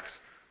these jacks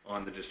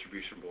on the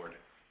distribution board.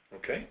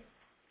 Okay.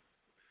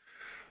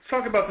 Let's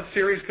talk about the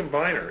series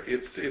combiner.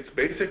 It's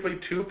basically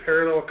 2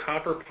 parallel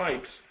copper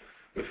pipes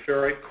with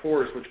ferrite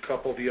cores which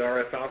couple the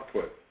RF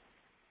output.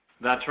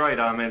 That's right.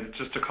 It's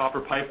just a copper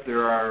pipe.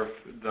 There are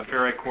the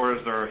ferrite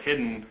cores are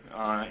hidden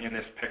in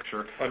this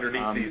picture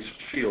underneath these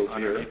shields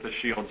underneath the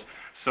shields.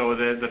 So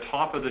the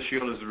top of the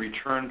shield is the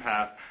return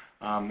path,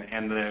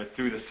 and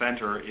through the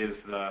center is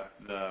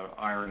the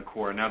iron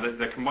core. Now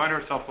the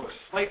combiner itself looks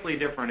slightly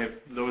different. If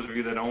those of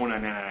you that own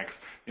an NX,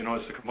 you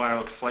notice the combiner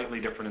looks slightly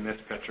different in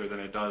this picture than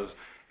it does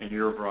in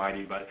your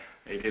variety, but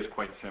it is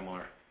quite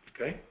similar.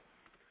 Okay.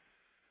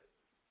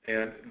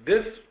 And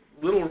this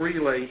little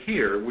relay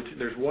here, which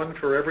there's one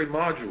for every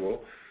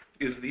module,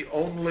 is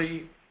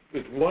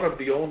one of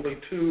the only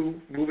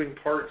 2 moving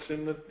parts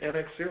in the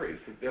NX series.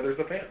 The other's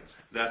the fans.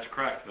 That's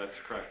correct. That's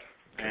correct.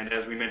 And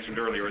as we mentioned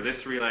earlier,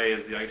 this relay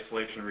is the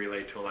isolation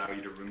relay to allow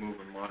you to remove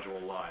a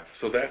module live.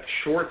 So that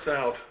shorts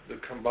out the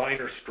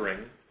combiner string,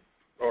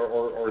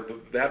 or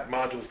that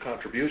module's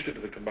contribution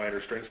to the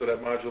combiner string, so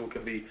that module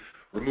can be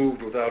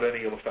removed without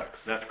any ill effects.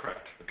 That's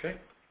correct. Okay.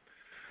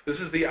 This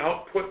is the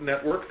output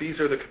network. These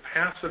are the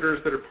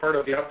capacitors that are part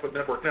of the output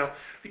network. Now,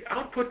 the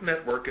output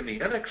network in the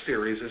NX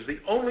series is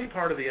the only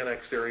part of the NX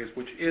series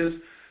which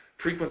is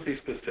frequency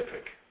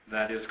specific.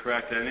 That is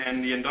correct.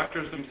 And the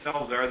inductors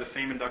themselves are the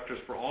same inductors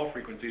for all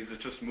frequencies.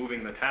 It's just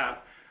moving the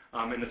tap.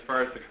 And as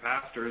far as the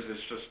capacitors,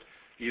 it's just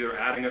either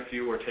adding a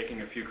few or taking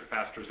a few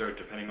capacitors out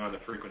depending on the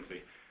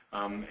frequency.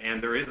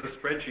 And there is a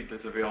spreadsheet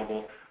that's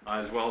available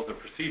as well as a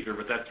procedure,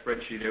 but that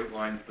spreadsheet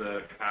outlines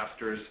the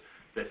capacitors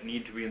that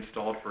need to be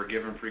installed for a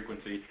given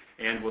frequency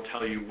and will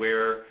tell you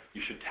where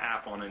you should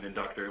tap on an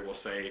inductor. It will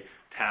say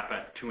tap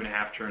at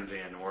 2.5 turns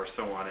in or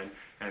so on.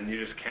 And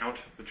you just count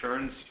the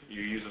turns,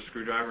 you use a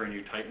screwdriver and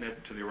you tighten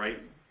it to the right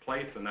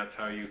place, and that's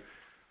how you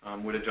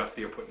would adjust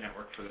the output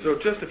network for this. So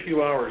just a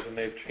few hours and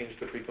they've changed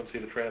the frequency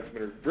of the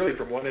transmitter really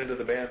from one end of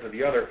the band to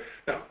the other.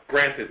 Now,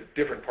 granted,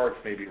 different parts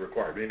may be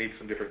required. They need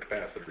some different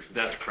capacitors.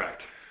 That's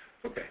correct.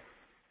 Okay.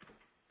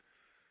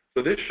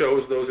 So this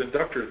shows those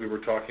inductors we were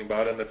talking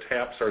about, and the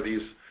taps are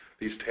these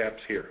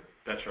taps here.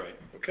 That's right.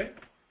 Okay.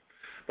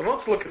 But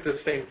let's look at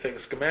this same thing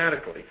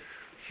schematically.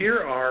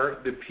 Here are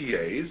the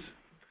PAs,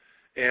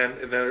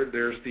 and then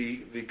there's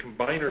the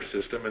combiner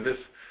system, and this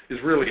is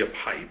really a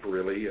pipe,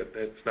 really.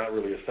 It's not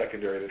really a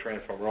secondary to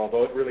transformer,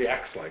 although it really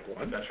acts like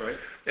one. That's right.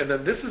 And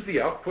then this is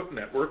the output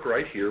network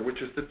right here,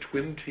 which is the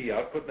twin T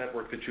output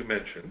network that you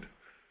mentioned.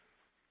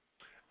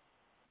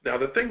 Now,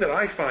 the thing that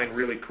I find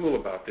really cool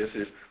about this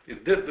is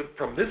this,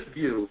 from this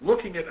view,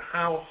 looking at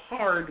how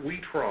hard we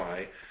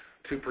try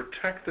to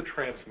protect the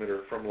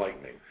transmitter from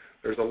lightning.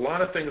 There's a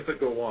lot of things that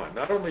go on.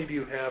 Not only do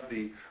you have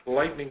the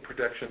lightning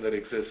protection that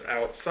exists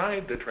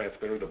outside the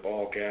transmitter, the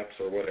ball gaps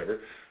or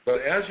whatever,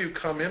 but as you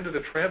come into the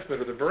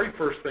transmitter, the very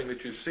first thing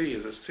that you see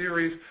is a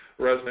series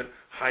resonant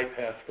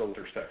high-pass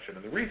filter section.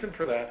 And the reason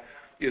for that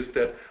is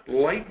that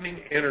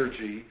lightning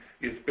energy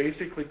is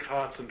basically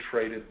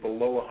concentrated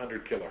below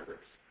 100 kilohertz.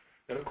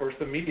 And of course,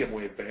 the medium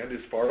wave band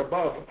is far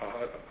above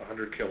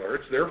 100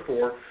 kilohertz.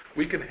 Therefore,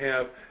 we can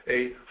have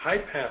a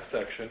high-pass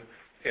section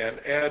and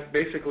add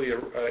basically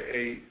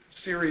a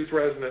series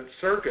resonant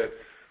circuit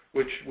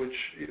which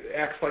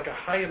acts like a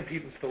high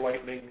impedance to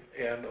lightning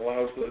and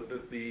allows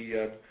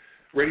the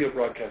radio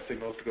broadcast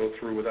signals to go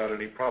through without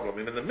any problem.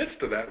 And in the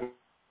midst of that,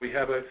 we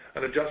have an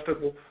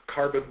adjustable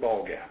carbon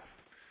ball gap,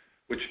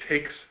 which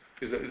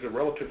is a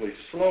relatively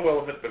slow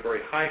element but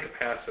very high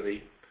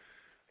capacity.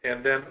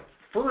 And then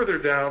further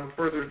down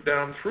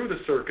through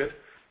the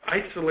circuit,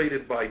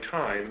 isolated by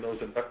time, those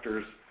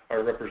inductors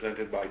are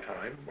represented by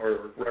time,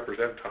 or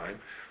represent time,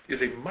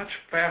 is a much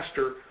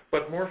faster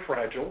but more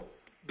fragile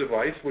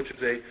device, which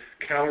is a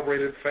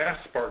calibrated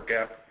fast spark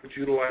gap, which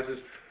utilizes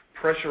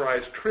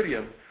pressurized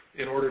tritium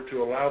in order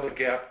to allow the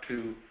gap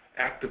to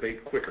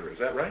activate quicker. Is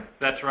that right?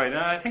 That's right. And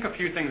I think a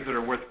few things that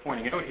are worth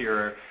pointing out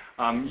here.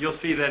 You'll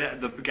see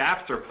that the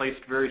gaps are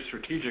placed very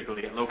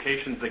strategically at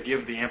locations that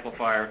give the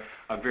amplifier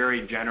a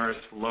very generous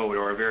load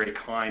or a very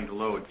kind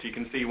load. So you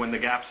can see when the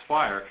gaps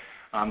fire,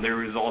 they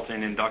result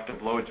in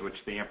inductive loads,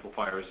 which the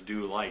amplifiers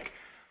do like.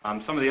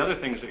 Some of the other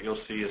things that you'll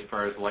see as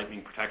far as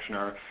lightning protection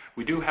are,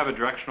 we do have a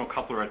directional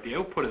coupler at the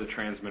output of the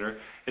transmitter.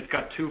 It's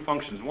got two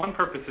functions. One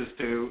purpose is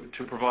to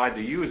provide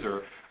the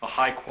user a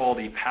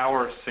high-quality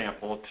power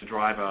sample to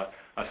drive a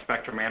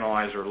spectrum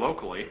analyzer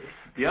locally.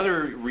 The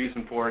other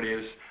reason for it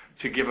is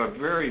to give a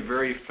very,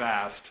 very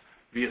fast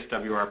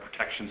VSWR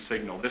protection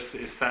signal. This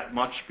is set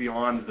much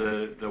beyond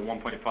the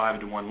 1.5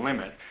 to 1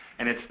 limit,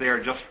 and it's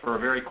there just for a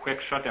very quick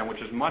shutdown,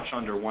 which is much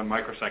under 1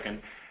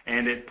 microsecond,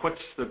 and it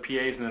puts the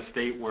PAs in a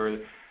state where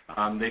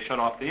they shut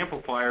off the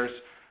amplifiers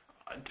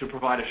to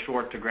provide a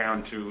short to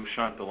ground to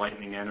shunt the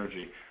lightning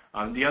energy.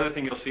 The other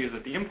thing you'll see is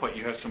at the input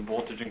you have some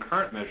voltage and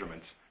current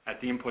measurements at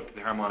the input to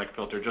the harmonic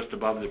filter just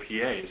above the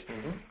PAs.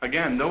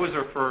 Again, those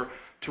are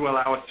to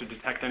allow us to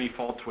detect any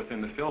faults within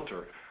the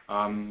filter.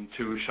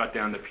 To shut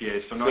down the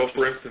PAs. So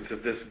for instance,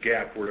 if this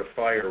gap were to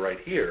fire right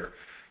here,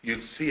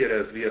 you'd see it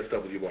as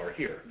VSWR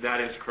here.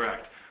 That is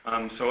correct.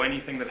 So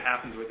anything that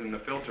happens within the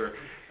filter,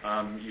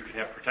 you could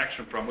have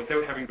protection from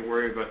without having to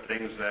worry about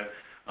things that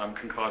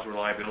can cause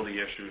reliability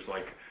issues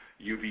like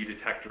UV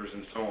detectors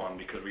and so on,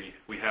 because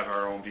we have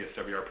our own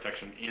VSWR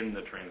protection in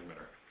the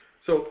transmitter.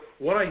 So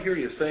what I hear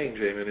you saying,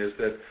 Jamin, is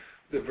that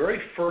the very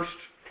first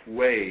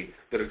way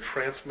that a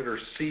transmitter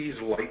sees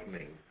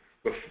lightning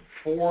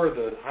before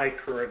the high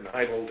current and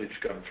high voltage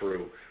come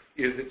through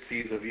is it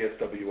sees a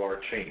VSWR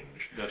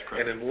change. That's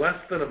correct. And in less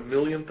than a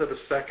millionth of a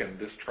second,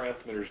 this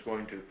transmitter is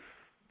going to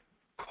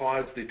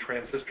cause the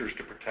transistors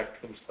to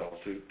protect themselves,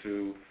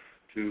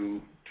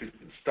 to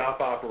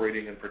stop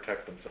operating and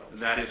protect themselves.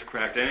 That is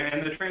correct.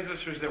 And the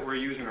transistors that we're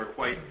using are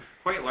quite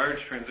large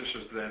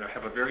transistors that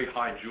have a very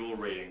high joule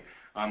rating.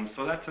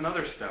 So that's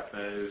another step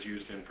that is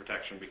used in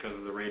protection because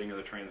of the rating of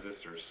the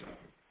transistors. So.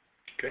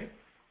 Okay.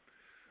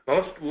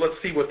 Now let's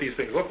see what these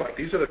things look like.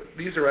 These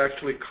are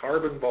actually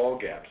carbon ball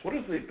gaps. What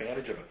is the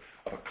advantage of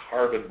a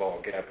carbon ball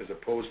gap as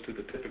opposed to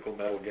the typical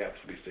metal gaps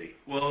we see?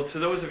 Well, to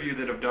those of you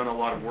that have done a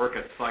lot of work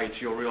at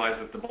sites, you'll realize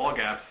that the ball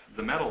gaps,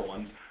 the metal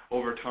ones,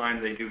 over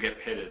time they do get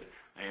pitted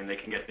and they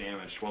can get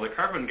damaged. Well, the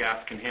carbon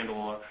gaps can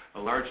handle a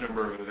large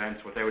number of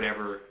events without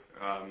ever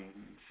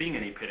seeing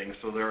any pitting,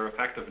 so their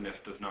effectiveness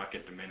does not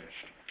get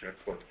diminished.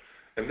 Excellent.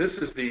 And this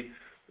is the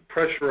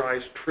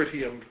pressurized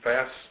tritium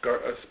fast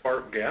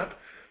spark gap.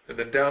 And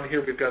then down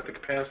here we've got the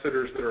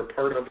capacitors that are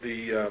part of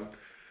the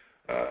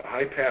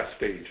high pass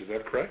stage. Is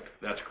that correct?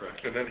 That's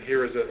correct. And then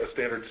here is a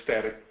standard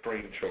static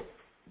drain choke.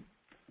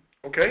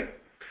 Okay.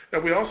 Now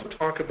we also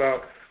talk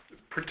about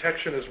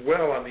protection as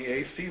well on the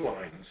AC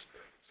lines.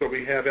 So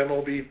we have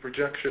MOB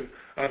projection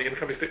on the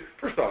incoming stage.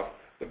 First off,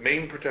 the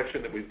main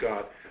protection that we've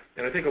got,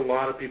 and I think a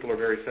lot of people are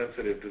very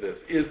sensitive to this,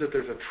 is that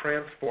there's a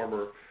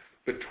transformer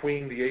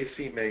between the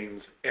AC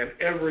mains and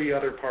every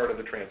other part of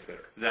the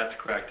transmitter. That's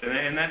correct.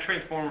 And that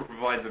transformer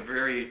provides a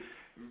very,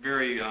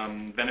 very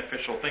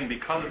beneficial thing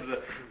because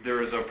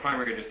there is a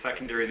primary to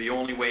secondary. The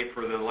only way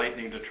for the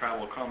lightning to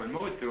travel common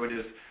mode through it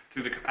is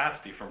through the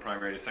capacity from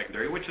primary to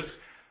secondary, which is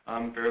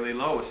fairly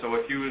low. So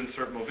if you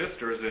insert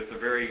movistors, it's a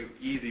very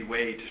easy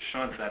way to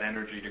shunt that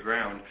energy to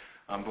ground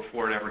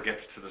before it ever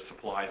gets to the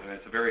supplies, and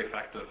it's a very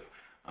effective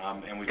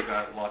and we've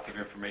got lots of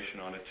information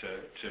on it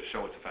to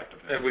show its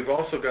effectiveness. And we've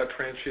also got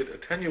transient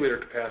attenuator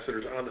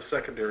capacitors on the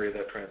secondary of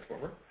that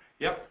transformer.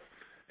 Yep.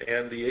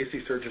 And the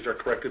AC surges are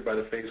corrected by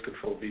the phase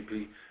control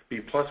B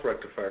plus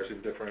rectifiers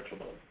in differential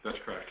mode. That's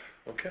correct.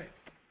 Okay.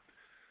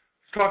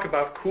 Let's talk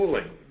about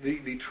cooling.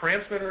 The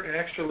transmitter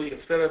actually,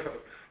 instead of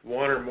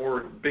one or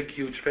more big,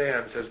 huge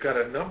fans, has got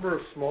a number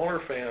of smaller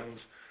fans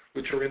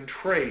which are in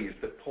trays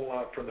that pull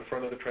out from the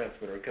front of the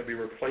transmitter. It can be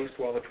replaced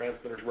while the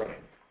transmitter is running.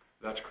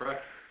 That's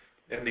correct.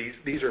 And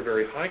these are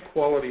very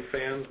high-quality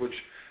fans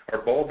which are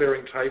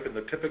ball-bearing type, and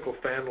the typical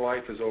fan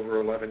life is over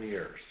 11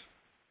 years.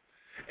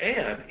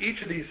 And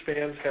each of these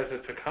fans has a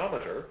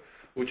tachometer,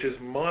 which is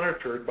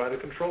monitored by the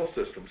control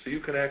system. So you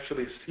can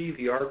actually see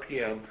the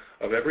RPM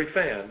of every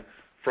fan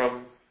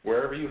from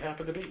wherever you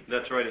happen to be.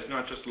 That's right. It's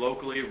not just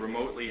locally,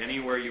 remotely,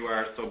 anywhere you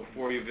are. So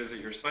before you visit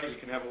your site, you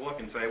can have a look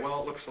and say,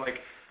 well, it looks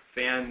like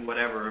fan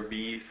whatever,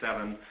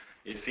 B7,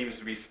 it seems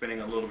to be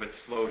spinning a little bit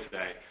slow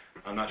today.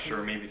 I'm not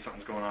sure. Maybe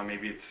something's going on.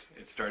 Maybe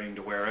it's starting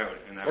to wear out.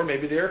 And or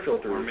maybe the air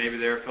filter. Or maybe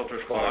the air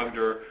filter's clogged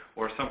or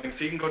something.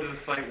 So you can go to the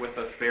site with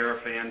a spare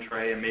fan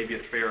tray and maybe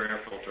a spare air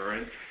filter.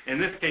 And in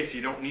this case,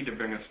 you don't need to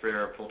bring a spare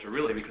air filter,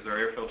 really, because our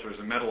air filter is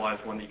a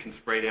metallized one that you can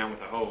spray down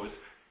with a hose.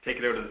 Take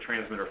it out of the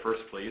transmitter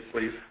first, please.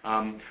 Please.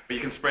 But you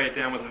can spray it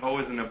down with a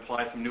hose and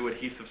apply some new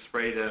adhesive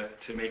spray to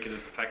make it as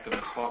effective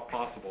as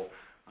possible.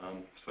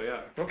 So,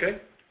 yeah.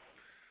 Okay.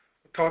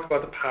 Talk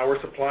about the power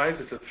supplies.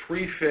 It's a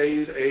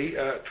three-phase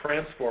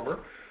transformer,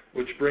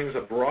 which brings a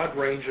broad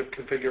range of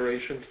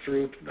configurations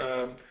through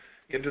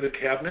into the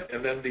cabinet,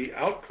 and then the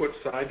output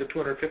side, the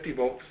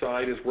 250-volt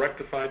side, is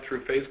rectified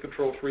through phase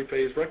control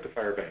three-phase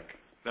rectifier bank.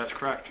 That's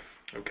correct.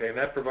 Okay, and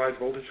that provides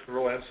voltage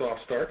control and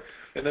soft start.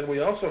 And then we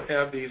also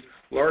have these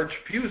large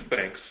fuse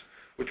banks,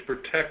 which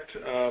protect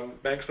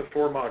banks of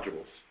 4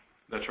 modules.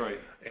 That's right.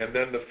 And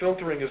then the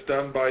filtering is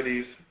done by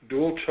these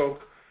dual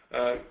choke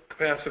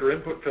capacitor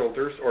input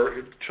filters,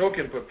 or choke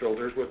input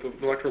filters with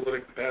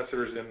electrolytic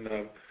capacitors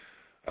in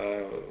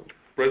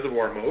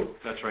reservoir mode.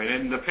 That's right.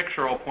 And the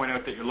picture I'll point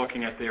out that you're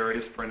looking at there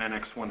is for an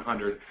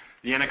NX100.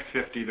 The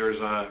NX50, there's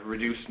a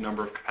reduced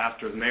number of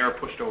capacitors, and they are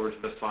pushed over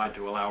to the side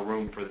to allow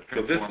room for the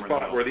transformer. So this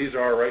spot where these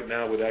are right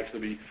now would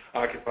actually be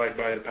occupied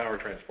by the power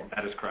transformer.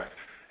 That is correct.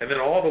 And then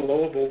all the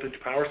low voltage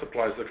power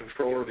supplies, the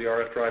controller, the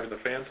RF drive, and the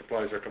fan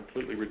supplies are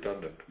completely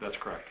redundant. That's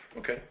correct.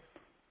 Okay.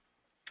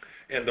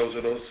 And those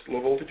are those low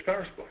voltage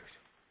power supplies.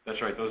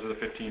 That's right. Those are the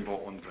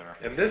 15-volt ones there.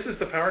 And this is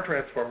the power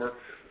transformer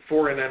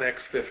for an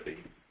NX50.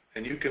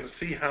 And you can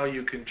see how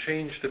you can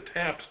change the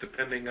taps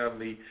depending on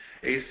the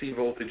AC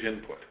voltage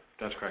input.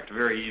 That's correct.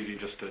 Very easy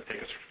just to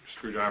take a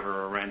screwdriver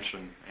or a wrench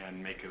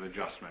and make an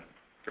adjustment.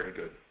 Very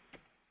good.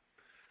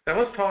 Now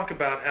let's talk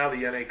about how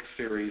the NX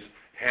series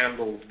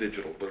handles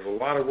digital. There's a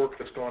lot of work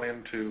that's gone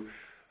into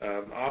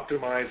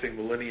optimizing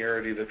the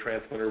linearity of the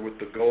transmitter with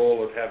the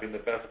goal of having the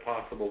best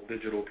possible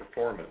digital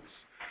performance.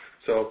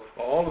 So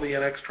all of the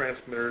NX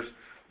transmitters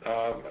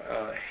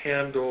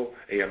handle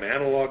AM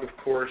analog, of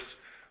course,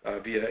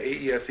 via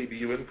AES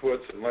EBU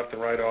inputs and left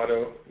and right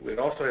auto. It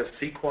also has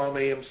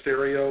CQAM AM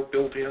stereo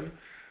built in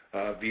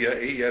via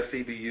AES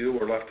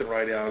EBU or left and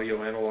right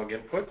audio analog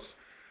inputs.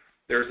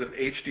 There's an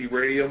HD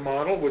radio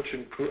model, which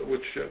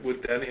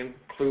would then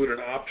include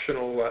an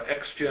optional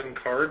XGen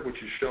card,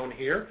 which is shown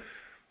here,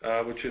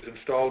 which is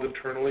installed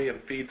internally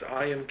and feeds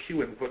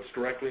INQ inputs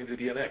directly into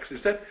the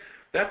NX.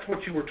 That's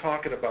what you were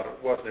talking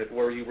about, wasn't it,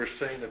 where you were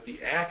saying that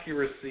the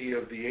accuracy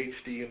of the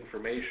HD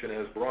information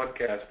as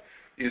broadcast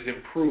is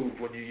improved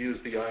when you use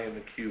the I and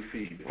the Q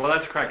feed. Well,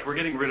 that's correct. We're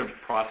getting rid of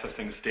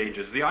processing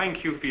stages. The I and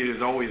Q feed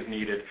is always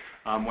needed,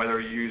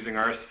 whether you're using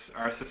our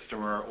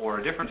system or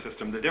a different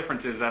system. The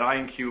difference is that I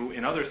and Q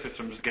in other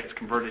systems gets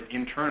converted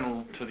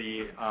internal to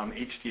the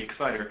HD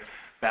exciter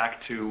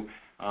back to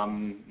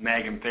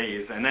mag and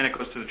phase, and then it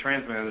goes to the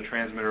transmitter, and the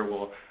transmitter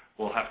will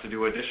have to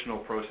do additional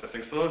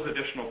processing. So those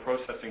additional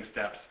processing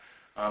steps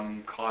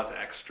cause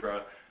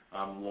extra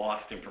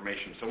lost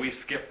information. So we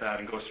skip that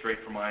and go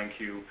straight from I and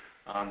Q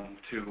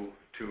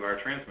to our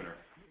transmitter.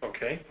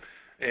 Okay.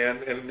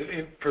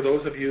 And for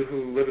those of you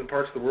who live in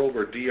parts of the world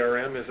where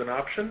DRM is an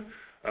option,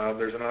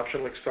 there's an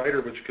optional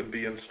exciter which can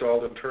be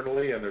installed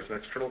internally, and there's an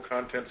external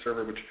content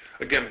server which,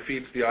 again,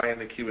 feeds the I and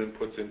the Q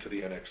inputs into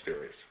the NX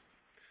series.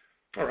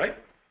 All right.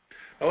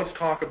 Now let's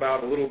talk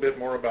about a little bit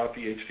more about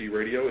the HD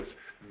radio. It's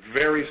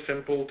very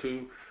simple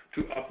to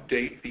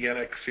update the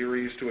NX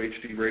series to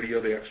HD radio.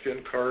 The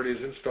XGen card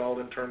is installed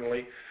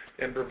internally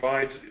and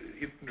provides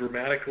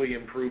dramatically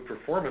improved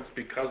performance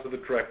because of the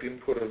direct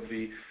input of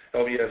the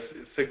LVS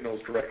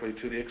signals directly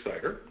to the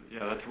exciter.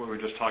 Yeah, that's what we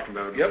were just talking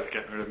about, Yep.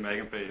 Getting rid of mag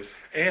and phase.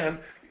 And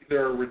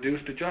there are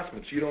reduced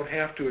adjustments. You don't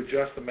have to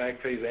adjust the mag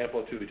phase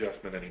amplitude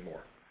adjustment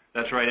anymore.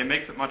 That's right. It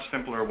makes it much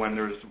simpler when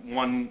there's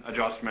one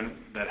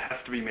adjustment that has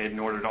to be made in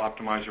order to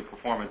optimize your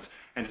performance.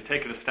 And to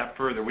take it a step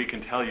further, we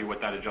can tell you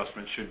what that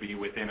adjustment should be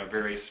within a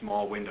very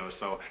small window.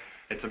 So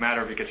it's a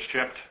matter of it gets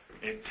shipped.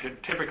 It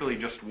typically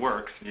just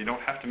works. You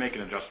don't have to make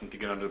an adjustment to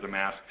get under the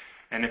mask.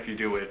 And if you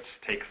do, it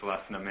takes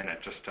less than a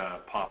minute just to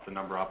pop the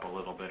number up a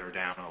little bit or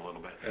down a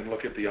little bit. And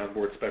look at the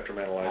onboard spectrum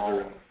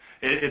analyzer.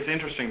 It's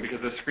interesting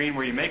because the screen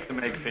where you make the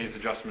meg phase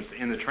adjustments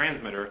in the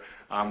transmitter,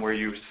 where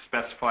you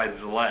specify the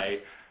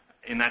delay,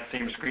 in that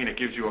same screen it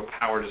gives you a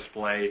power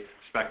display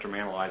spectrum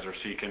analyzer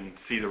so you can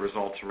see the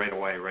results right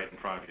away, right in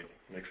front of you.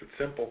 Makes it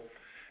simple.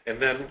 And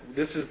then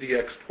this is the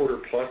Exporter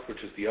Plus,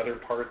 which is the other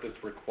part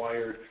that's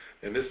required,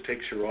 and this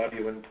takes your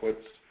audio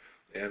inputs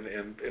and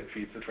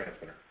feeds the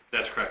transmitter.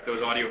 That's correct.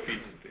 Those audio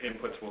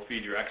inputs will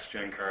feed your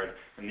XGen card,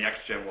 and the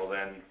XGen will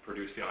then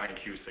produce the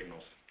I&Q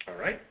signals. All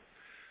right.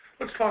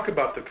 Let's talk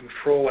about the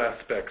control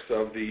aspects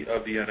of the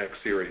NX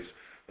series.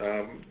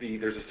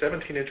 There's a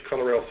 17-inch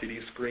color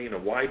LCD screen, a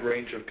wide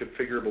range of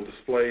configurable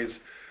displays,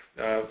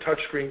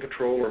 touchscreen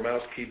control or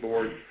mouse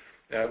keyboard.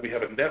 We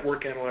have a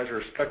network analyzer,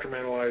 a spectrum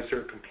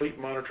analyzer, complete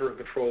monitor and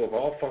control of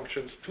all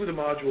functions to the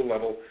module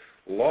level,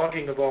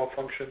 logging of all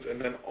functions, and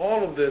then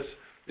all of this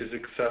is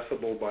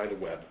accessible by the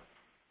web.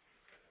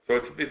 So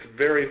it's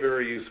very,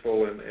 very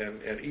useful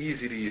and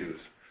easy to use.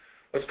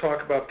 Let's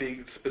talk about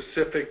the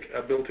specific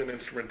built-in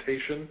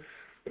instrumentation.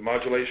 The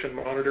modulation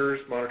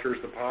monitors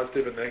the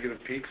positive and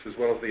negative peaks as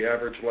well as the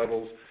average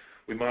levels.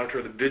 We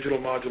monitor the digital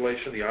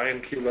modulation, the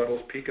I&Q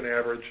levels, peak and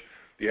average.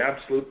 The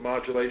absolute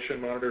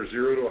modulation monitor,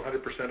 0 to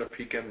 100% of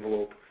peak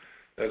envelope.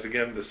 As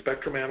again, the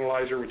spectrum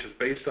analyzer, which is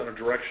based on a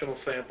directional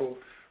sample,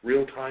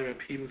 real-time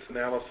impedance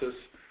analysis,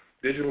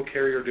 digital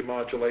carrier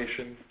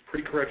demodulation,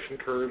 pre-correction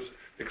curves,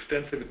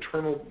 extensive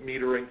internal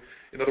metering.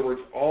 In other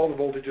words, all the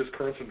voltages,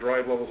 currents, and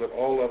drive levels at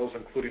all levels,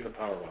 including the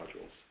power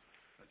modules.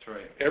 That's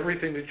right.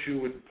 Everything that you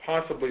would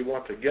possibly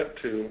want to get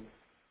to,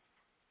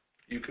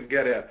 you can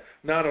get at,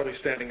 not only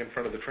standing in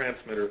front of the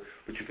transmitter,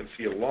 but you can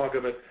see a log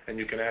of it, and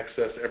you can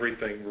access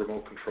everything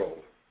remote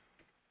controlled.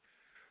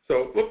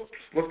 So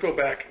let's go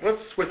back.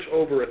 Let's switch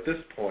over at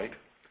this point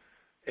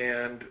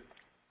and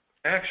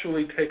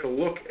actually take a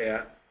look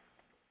at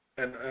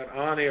an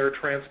on-air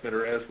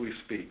transmitter as we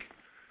speak.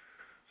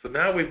 So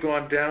now we've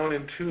gone down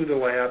into the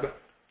lab,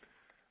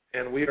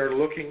 and we are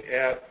looking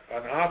at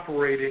an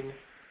operating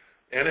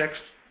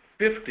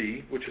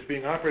NX50, which is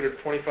being operated at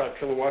 25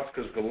 kilowatts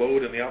because the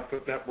load and the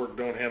output network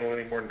don't handle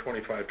any more than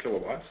 25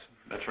 kilowatts.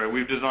 That's right.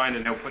 We've designed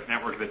an output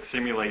network that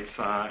simulates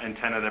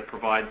antenna that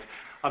provides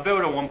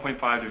about a 1.5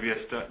 to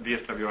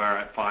VSWR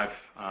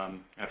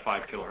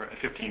at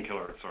 15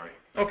 kilohertz. Sorry.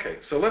 Okay,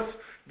 so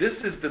this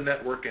is the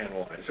network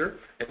analyzer,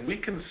 and we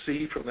can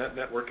see from that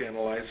network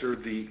analyzer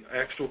the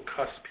actual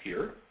cusp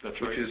here, That's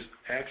right. which is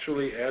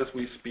actually as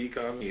we speak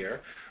on the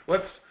air.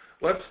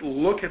 Let's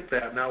look at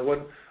that. Now,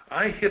 when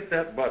I hit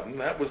that button,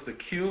 that was the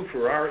cue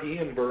for our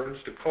Ian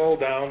Burns to call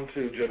down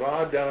to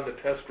Javad down in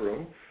the test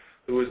room,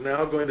 who is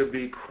now going to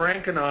be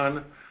cranking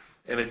on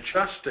and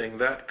adjusting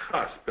that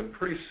cusp. And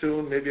pretty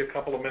soon, maybe a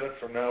couple of minutes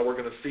from now, we're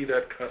going to see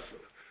that cusp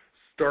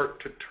start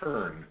to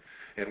turn.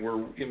 And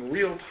we're in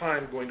real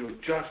time going to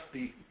adjust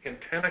the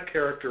antenna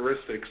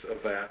characteristics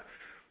of that,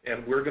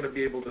 and we're going to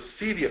be able to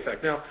see the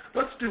effect. Now,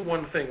 let's do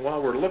one thing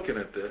while we're looking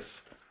at this.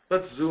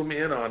 Let's zoom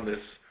in on this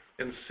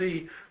and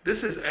see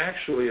this is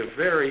actually a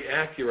very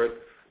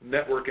accurate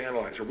network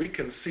analyzer. We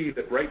can see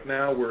that right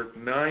now we're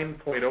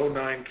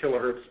 9.09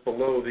 kilohertz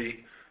below the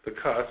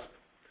cusp,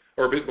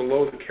 or a bit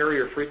below the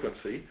carrier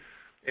frequency,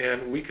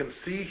 and we can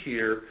see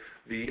here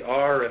the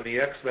R and the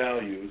X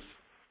values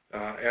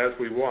as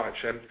we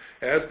watch. And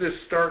as this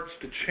starts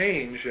to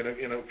change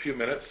in a few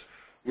minutes,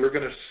 we're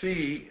going to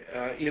see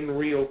in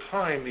real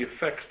time the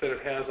effects that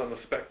it has on the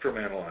spectrum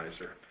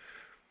analyzer.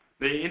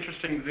 The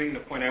interesting thing to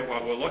point out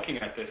while we're looking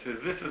at this is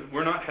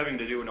we're not having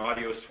to do an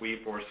audio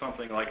sweep or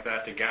something like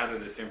that to gather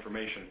this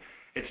information.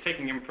 It's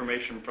taking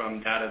information from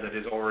data that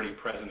is already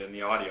present in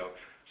the audio.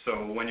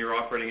 So when you're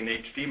operating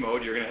in HD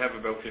mode, you're going to have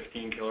about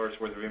 15 kilohertz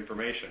worth of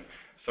information.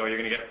 So you're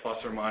going to get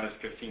plus or minus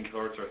 15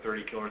 kilohertz or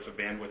 30 kilohertz of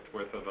bandwidth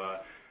worth of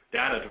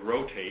data to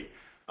rotate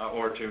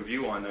or to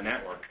view on the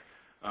network.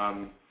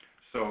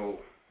 So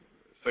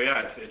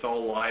yeah, it's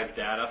all live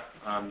data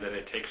that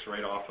it takes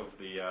right off of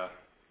the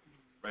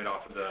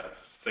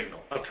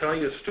signal. I'll tell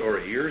you a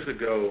story. Years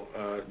ago,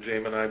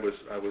 Jamin, I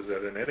was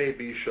at an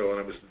NAB show, and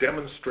I was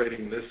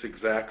demonstrating this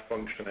exact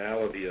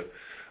functionality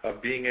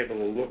of being able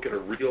to look at a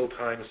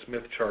real-time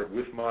Smith chart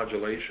with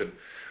modulation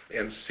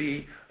and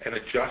see and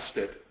adjust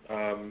it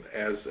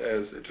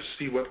to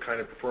see what kind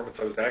of performance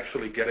I was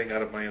actually getting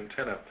out of my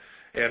antenna.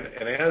 And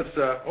as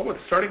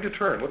it's starting to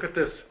turn. Look at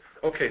this.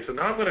 Okay, so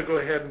now I'm going to go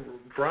ahead and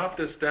drop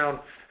this down,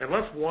 and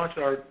let's watch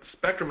our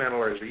spectrum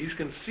analyzer. You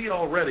can see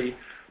already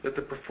that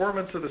the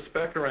performance of the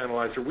spectrum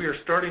analyzer, we are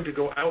starting to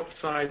go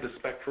outside the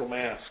spectral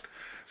mask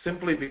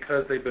simply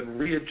because they've been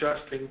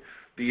readjusting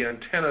the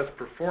antenna's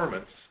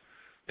performance.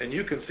 And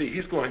you can see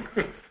he's going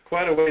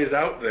quite a ways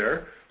out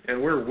there,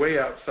 and we're way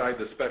outside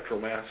the spectral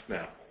mask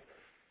now.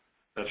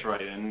 That's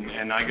right,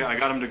 and I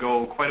got him to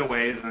go quite a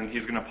ways, and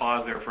he's going to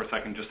pause there for a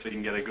second just so you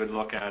can get a good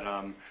look at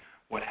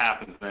what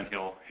happens. Then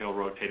he'll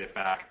rotate it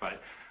back.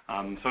 But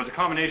so it's a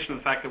combination of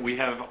the fact that we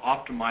have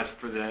optimized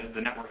for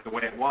the network the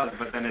way it was,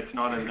 but then it's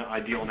not an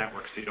ideal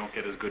network, so you don't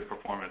get as good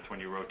performance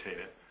when you rotate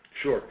it.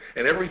 Sure,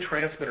 and every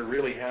transmitter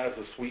really has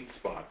a sweet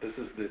spot. This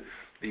is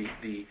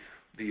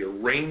the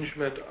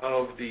arrangement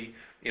of the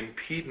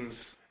impedance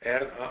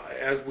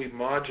as we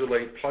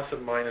modulate plus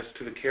and minus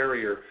to the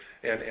carrier,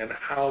 and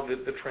how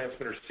the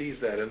transmitter sees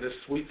that. And this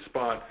sweet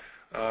spot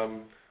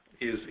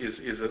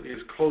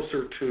is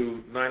closer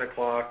to 9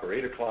 o'clock or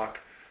 8 o'clock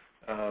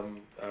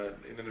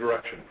in the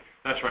direction.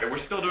 That's right.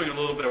 We're still doing a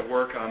little bit of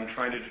work on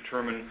trying to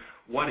determine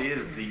what is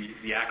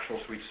the actual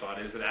sweet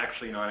spot. Is it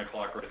actually 9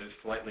 o'clock, or is it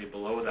slightly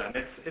below that?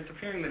 And it's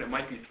appearing that it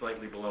might be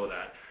slightly below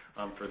that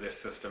for this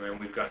system, and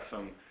we've got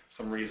some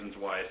reasons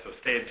why. So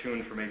stay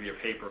tuned for maybe a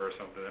paper or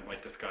something that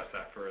might discuss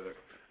that further.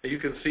 You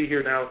can see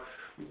here now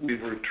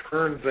we've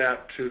returned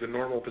that to the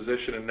normal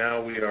position, and now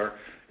we are,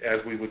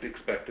 as we would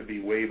expect, to be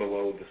way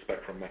below the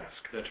spectrum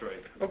mask. That's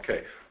right.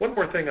 Okay. One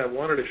more thing I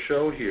wanted to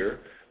show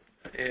here,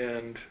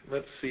 and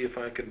let's see if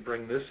I can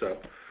bring this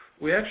up.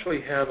 We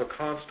actually have a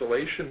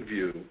constellation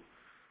view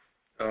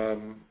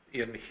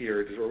in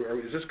here.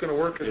 Is this going to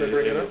work as I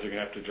bring it up? You're going to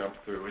have to jump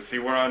through. See,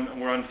 we're on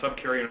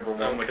subcarrier number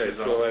 1, which is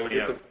so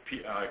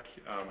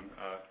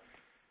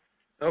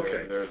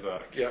okay. There's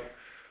a Yep.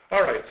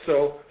 All right.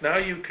 So now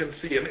you can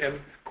see, and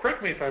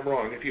correct me if I'm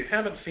wrong. If you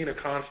haven't seen a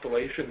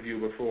constellation view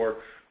before,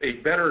 a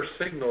better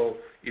signal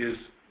is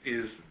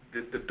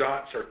the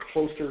dots are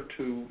closer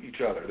to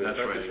each other. That's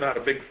right. It's not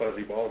a big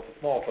fuzzy ball; it's a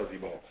small fuzzy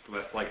ball. It's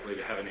less likely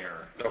to have an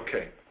error.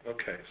 Okay.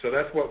 Okay. So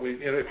that's what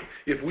we. And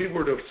if we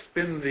were to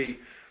spin the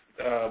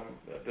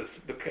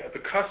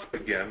cusp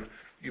again,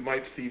 you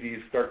might see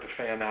these start to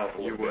fan out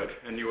a little bit.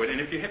 And you would. And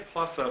if you hit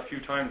plus a few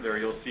times there,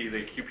 you'll see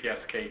the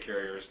QPSK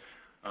carriers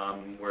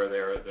where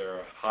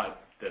they're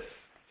hot this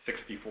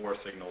 64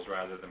 signals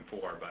rather than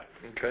 4. But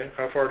okay.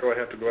 How far do I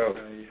have to go out?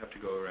 You have to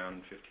go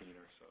around 15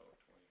 or so,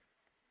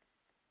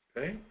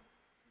 20. Okay.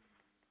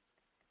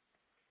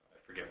 I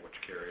forget which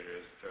carrier it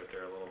is. It's out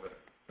there a little bit.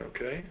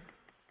 Okay.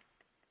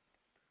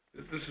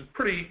 This is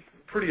pretty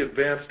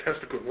advanced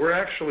test equipment. We're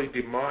actually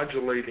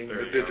demodulating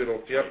the digital.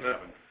 Go. Yep. No,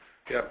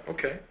 yep.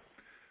 Okay.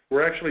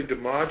 We're actually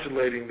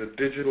demodulating the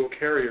digital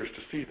carriers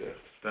to see this.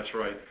 That's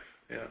right.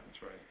 Yeah.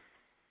 That's right.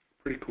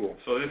 Pretty cool.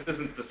 So this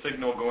isn't the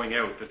signal going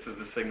out. This is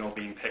the signal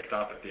being picked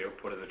up at the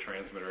output of the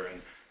transmitter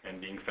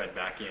and being fed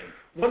back in.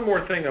 One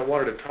more thing I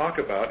wanted to talk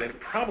about, and it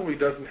probably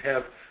doesn't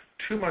have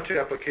too much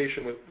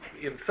application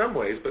in some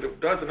ways, but it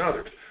does in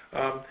others.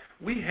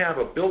 We have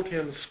a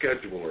built-in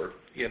scheduler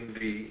in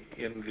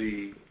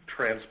the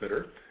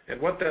transmitter, and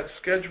what that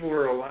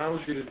scheduler allows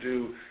you to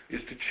do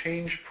is to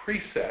change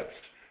presets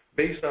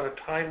based on a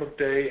time of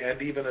day and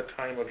even a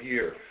time of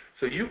year.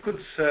 So you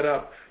could set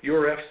up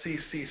your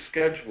FCC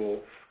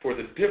schedule for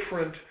the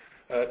different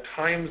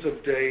times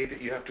of day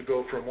that you have to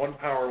go from one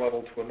power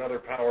level to another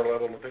power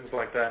level and things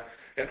like that,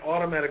 and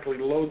automatically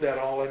load that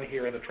all in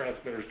here, and the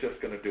transmitter is just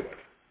going to do it.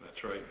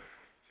 That's right.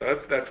 So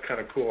that's kind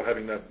of cool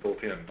having that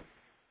built in.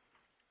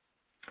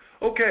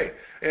 Okay,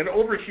 and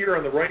over here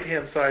on the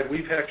right-hand side,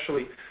 we've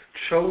actually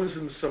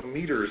chosen some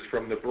meters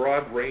from the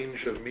broad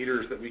range of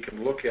meters that we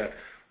can look at.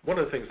 One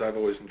of the things I've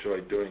always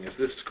enjoyed doing is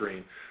this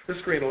screen. This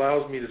screen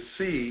allows me to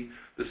see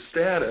the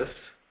status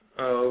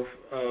of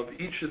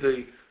each of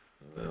the,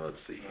 let's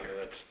see here.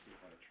 Let's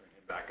turn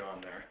it back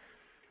on there.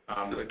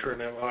 Did I turn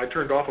that? Well, I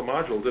turned off a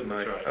module, didn't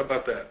I? Right. How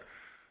about that?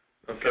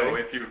 Okay. So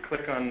if you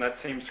click on that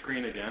same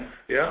screen again,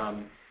 yeah.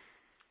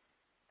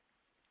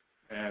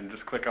 And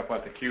just click up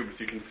at the cubes,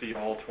 you can see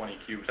all 20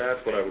 cubes.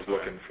 That's what I was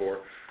looking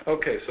for.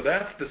 Okay, so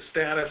that's the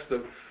status,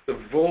 the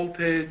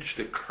voltage,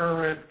 the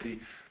current, the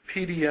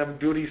PDM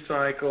duty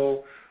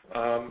cycle,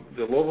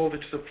 the low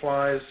voltage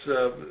supplies,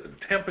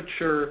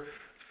 temperature,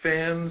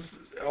 fans,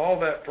 all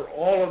that for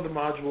all of the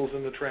modules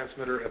in the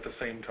transmitter at the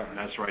same time.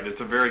 That's right. It's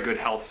a very good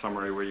health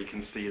summary where you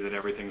can see that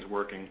everything's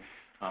working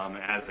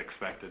as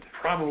expected.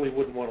 Probably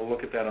wouldn't want to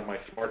look at that on my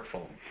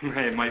smartphone.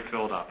 It might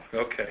fill it up.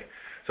 Okay.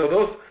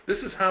 So this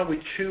is how we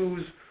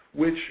choose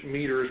which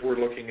meters we're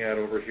looking at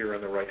over here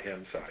on the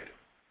right-hand side.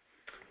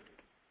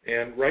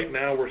 And right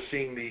now we're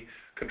seeing the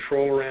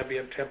controller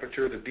ambient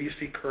temperature, the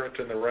DC current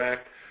in the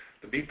rack,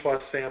 the B+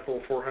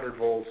 sample, 400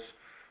 volts,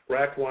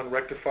 rack 1,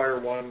 rectifier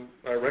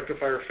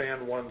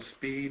fan 1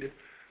 speed,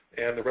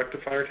 and the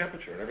rectifier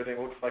temperature. And everything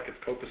looks like it's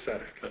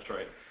copacetic. That's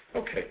right.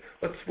 Okay,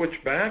 let's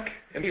switch back.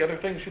 Any other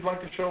things you'd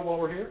like to show while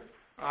we're here?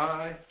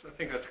 I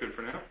think that's good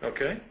for now.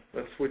 Okay,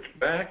 let's switch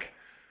back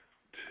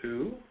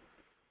to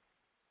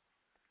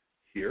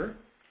here.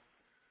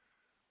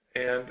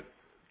 And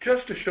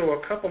just to show a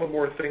couple of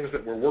more things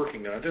that we're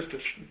working on, just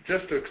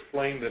to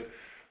explain that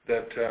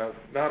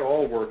not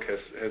all work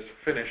has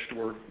finished.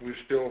 We're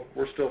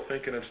still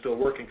thinking and still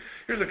working.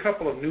 Here's a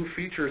couple of new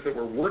features that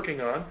we're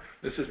working on.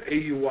 This is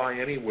AUI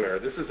Anywhere.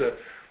 This is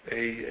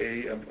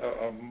a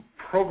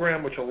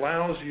program which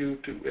allows you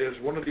to, as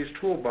one of these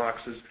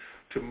toolboxes,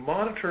 to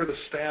monitor the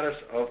status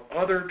of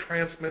other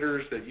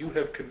transmitters that you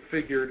have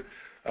configured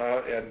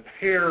and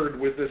paired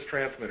with this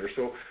transmitter.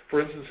 So,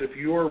 for instance, if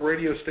your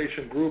radio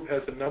station group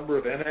has a number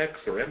of NX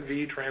or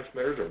NV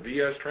transmitters or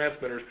VS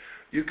transmitters,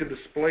 you can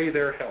display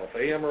their health,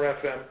 AM or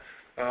FM,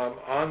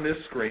 on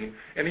this screen,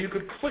 and you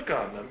could click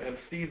on them and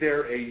see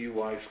their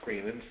AUI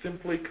screen and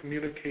simply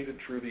communicate it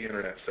through the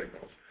internet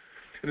signals.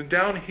 And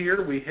down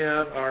here we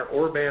have our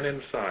Orban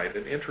Inside,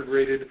 an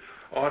integrated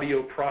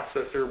audio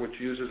processor which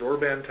uses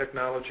Orban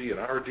technology and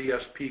our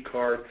DSP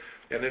card,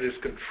 and it is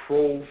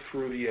controlled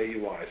through the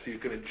AUI. So you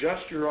can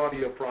adjust your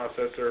audio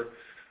processor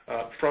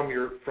from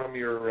your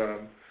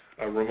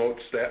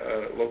remote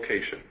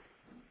location.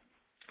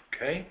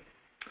 Okay?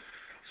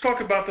 Let's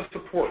talk about the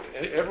support.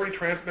 Every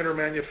transmitter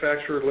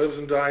manufacturer lives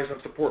and dies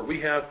on support. We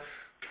have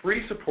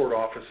 3 support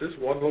offices,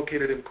 one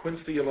located in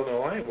Quincy,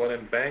 Illinois, one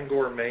in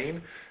Bangor,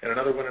 Maine, and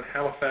another one in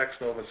Halifax,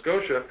 Nova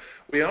Scotia.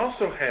 We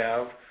also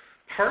have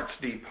parts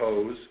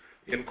depots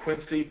in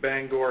Quincy,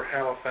 Bangor,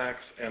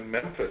 Halifax, and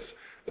Memphis.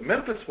 The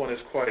Memphis one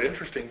is quite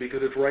interesting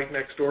because it's right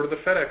next door to the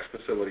FedEx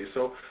facility.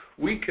 So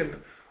we can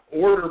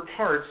order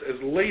parts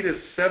as late as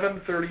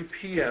 7:30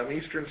 p.m.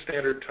 Eastern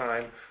Standard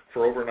Time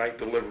for overnight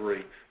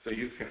delivery, so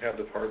you can have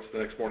the parts the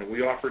next morning.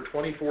 We offer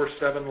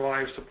 24/7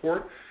 live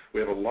support. We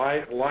have a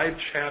live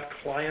chat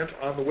client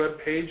on the web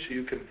page, so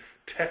you can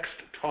text,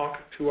 talk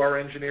to our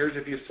engineers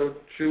if you so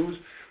choose.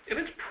 And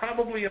it's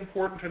probably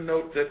important to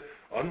note that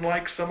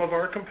unlike some of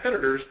our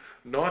competitors,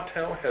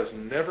 Nautel has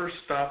never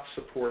stopped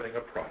supporting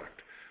a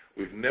product.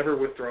 We've never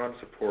withdrawn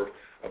support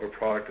of a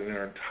product in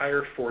our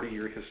entire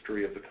 40-year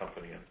history of the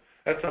company. And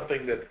that's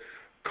something that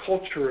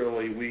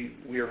culturally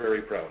we are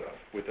very proud of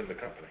within the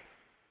company.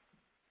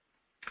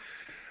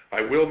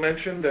 I will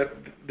mention that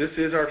this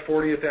is our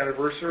 40th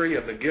anniversary,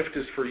 and the gift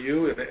is for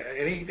you. And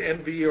any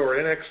NV or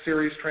NX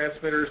series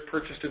transmitters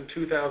purchased in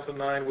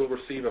 2009 will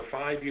receive a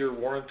 5-year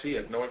warranty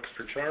at no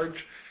extra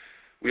charge.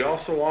 We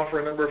also offer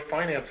a number of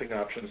financing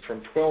options from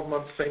 12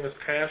 months same as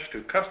cash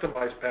to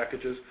customized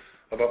packages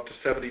of up to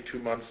 72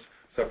 months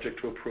subject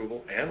to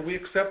approval, and we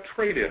accept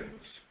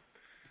trade-ins.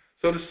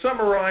 So to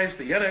summarize,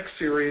 the NX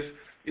series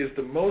is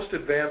the most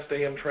advanced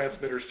AM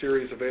transmitter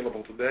series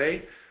available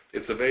today.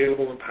 It's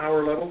available in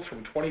power levels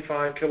from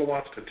 25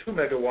 kilowatts to 2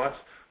 megawatts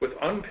with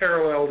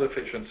unparalleled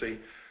efficiency.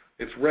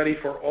 It's ready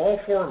for all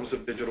forms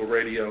of digital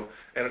radio,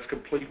 and it's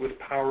complete with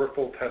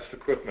powerful test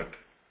equipment.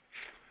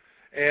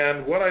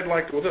 And what I'd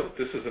like to, well,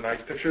 this is a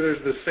nice picture.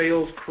 There's the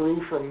sales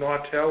crew from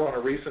Nautel on a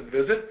recent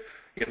visit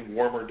in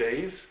warmer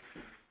days.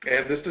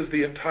 And this is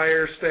the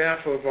entire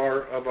staff of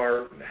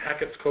our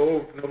Hackett's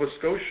Cove, Nova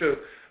Scotia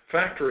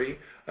factory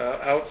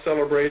out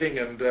celebrating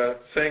and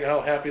saying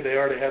how happy they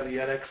are to have the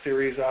NX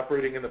series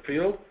operating in the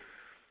field.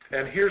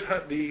 And here's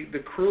how the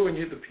crew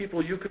and the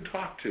people you can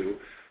talk to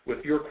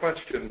with your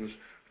questions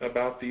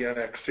about the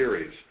NX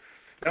series.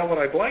 Now what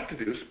I'd like to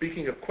do,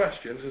 speaking of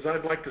questions, is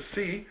I'd like to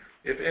see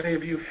if any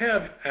of you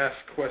have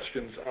asked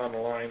questions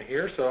online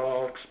here, so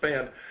I'll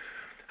expand.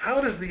 How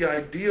does the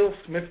ideal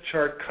Smith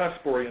chart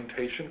cusp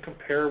orientation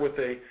compare with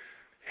a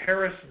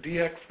Harris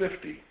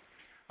DX50?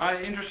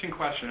 Interesting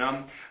question.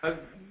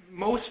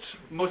 Most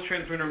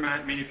transmitter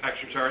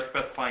manufacturers are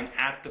specifying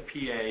at the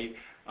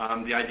PA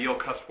the ideal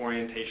cusp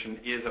orientation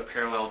is a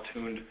parallel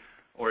tuned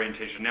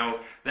orientation. Now,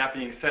 that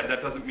being said,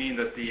 that doesn't mean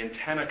that the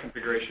antenna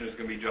configuration is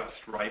going to be just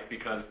right,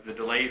 because the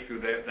delay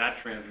through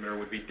that transmitter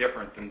would be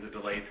different than the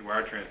delay through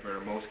our transmitter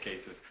in most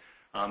cases.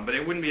 But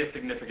it wouldn't be a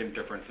significant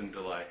difference in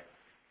delay.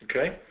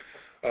 Okay.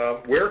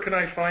 Where can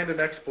I find an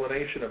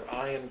explanation of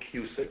I and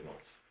Q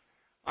signals?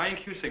 I and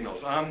Q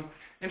signals.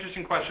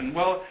 Interesting question.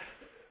 Well,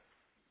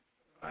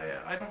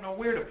 I don't know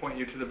where to point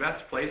you to the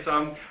best place.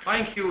 I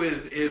and Q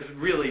is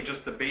really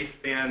just the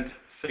baseband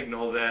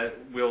signal that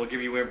will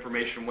give you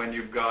information when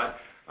you've got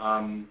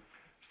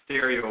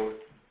stereo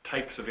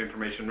types of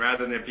information,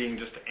 rather than it being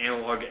just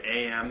analog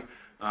AM.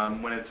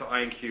 When it's I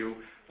and Q,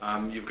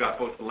 you've got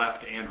both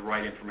left and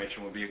right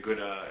information would be a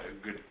good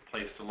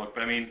place to look.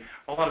 But I mean,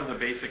 a lot of the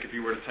basic, if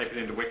you were to type it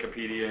into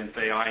Wikipedia and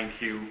say I and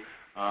Q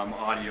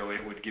audio,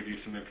 it would give you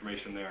some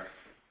information there.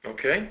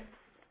 Okay.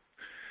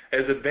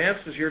 As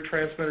advanced as your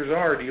transmitters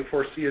are, do you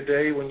foresee a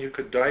day when you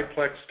could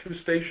diplex 2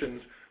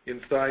 stations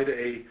inside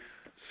a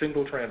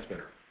single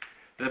transmitter?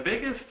 The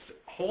biggest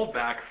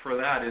holdback for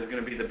that is going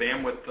to be the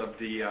bandwidth of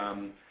the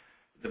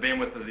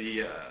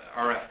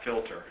RF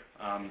filter.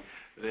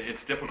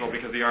 It's difficult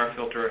because the RF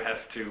filter has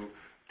to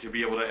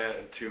be able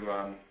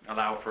to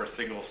allow for a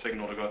signal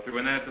to go through,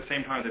 and then at the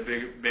same time the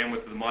big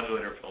bandwidth of the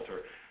modulator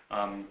filter.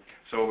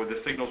 So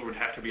the signals would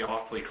have to be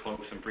awfully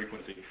close in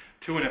frequency.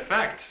 To an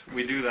effect,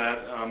 we do that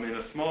in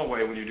a small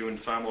way when you're doing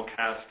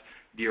simulcast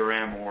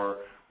DRM or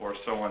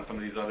so on, some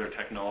of these other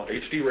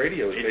technologies. HD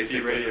radio is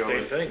basically the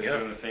same thing, yeah.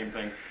 Doing the same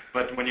thing.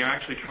 But when you're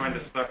actually trying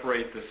to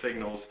separate the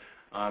signals,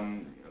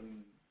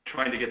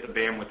 trying to get the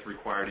bandwidth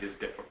required is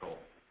difficult.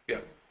 Yeah.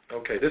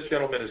 Okay. This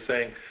gentleman is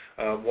saying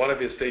one of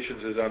his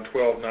stations is on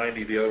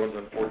 1290, the other one's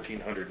on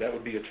 1400. That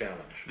would be a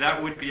challenge.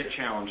 That would be a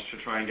challenge to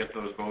try and get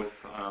those both.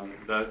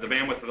 The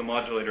bandwidth of the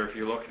modulator, if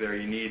you look there,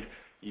 you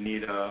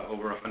need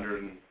over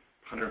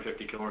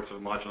 150 kilohertz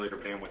of modulator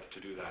bandwidth to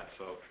do that.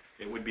 So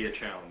it would be a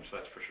challenge,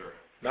 that's for sure.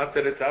 Not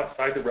that it's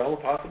outside the realm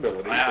of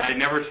possibility. I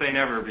never say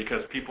never,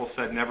 because people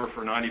said never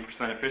for 90%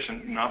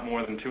 efficient not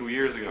more than 2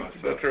 years ago.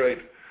 So. That's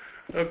right.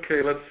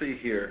 Okay, let's see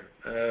here.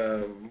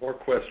 More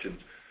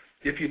questions.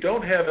 If you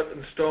don't have it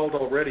installed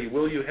already,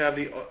 will you have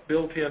the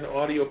built-in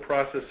audio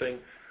processing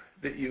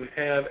that you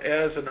have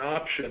as an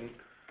option,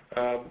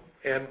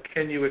 and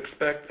can you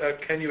accept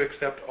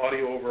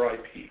audio over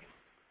IP?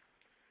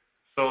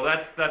 So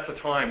that's a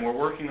time. We're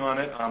working on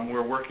it.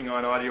 We're working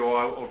on audio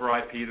over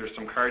IP. There's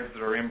some cards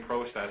that are in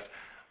process,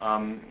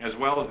 as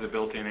well as the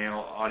built-in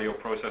audio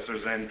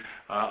processors, and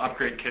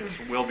upgrade kits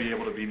will be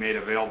able to be made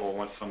available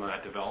once some of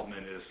that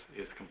development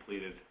is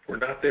completed. We're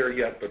not there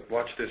yet, but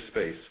watch this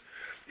space.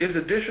 Is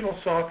additional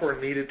software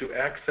needed to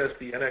access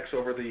the NX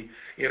over the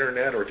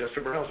internet, or just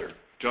a browser?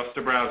 Just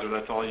a browser,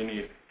 that's all you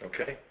need.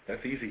 Okay,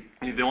 that's easy.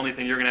 The only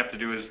thing you're going to have to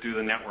do is do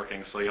the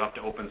networking, so you have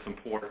to open some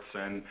ports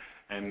and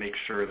make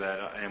sure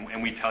that,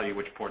 and we tell you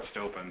which ports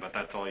to open, but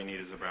that's all you need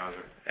is a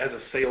browser. As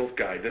a sales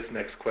guy, this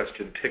next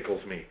question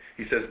tickles me.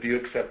 He says, do you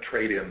accept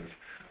trade-ins?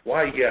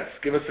 Why, yes.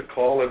 Give us a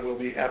call and we'll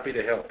be happy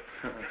to help.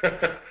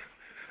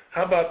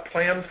 How about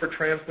plans for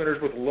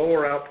transmitters with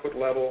lower output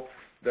level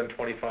than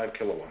 25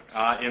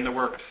 kilowatts? In the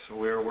works.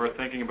 We're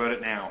thinking about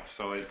it now,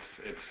 so it's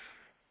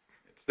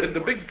the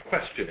big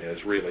question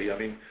is really, I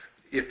mean,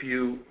 if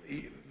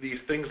these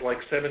things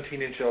like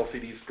 17-inch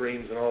LCD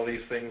screens and all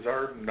these things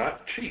are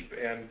not cheap,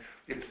 and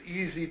it's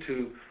easy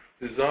to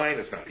design.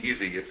 It's not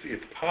easy.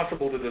 It's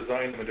possible to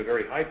design them into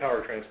very high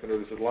power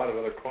transmitters. There's a lot of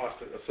other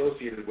costs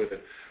associated with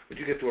it, but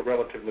you get to a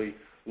relatively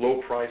low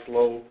price,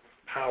 low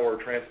power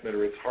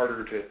transmitter. It's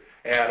harder to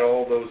add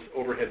all those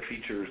overhead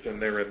features in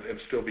there and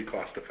still be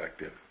cost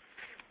effective.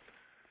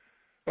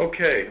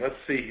 Okay, let's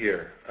see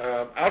here.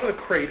 Out of the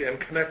crate and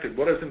connected,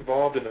 what is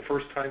involved in the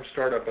first-time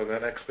startup of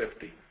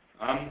NX50?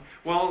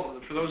 Well,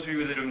 for those of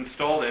you that have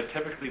installed it,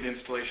 typically the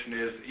installation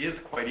is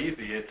quite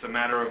easy. It's a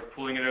matter of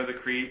pulling it out of the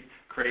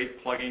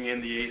crate, plugging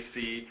in the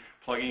AC,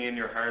 plugging in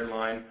your hard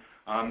line,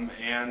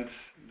 and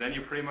then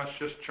you pretty much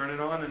just turn it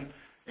on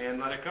and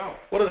let it go.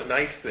 One of the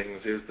nice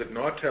things is that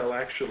Nautel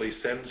actually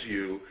sends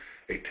you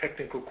a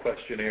technical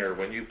questionnaire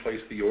when you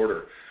place the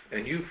order,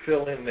 and you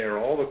fill in there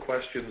all the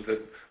questions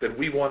that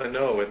we want to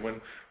know. And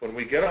when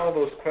we get all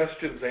those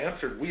questions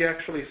answered, we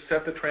actually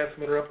set the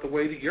transmitter up the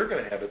way that you're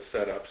going to have it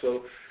set up.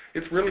 So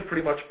it's really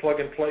pretty much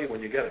plug and play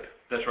when you get it.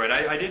 That's right.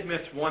 I did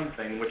miss one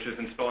thing, which is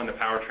installing the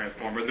power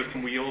transformer. There's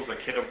some wheels, a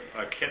kit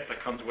that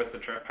comes with the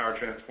power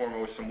transformer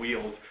with some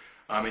wheels,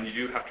 and you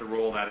do have to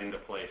roll that into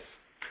place.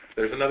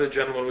 There's another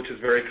gentleman which has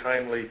very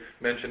kindly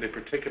mentioned a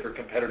particular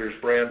competitor's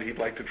brand he'd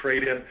like to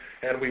trade in,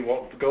 and we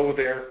won't go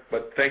there,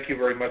 but thank you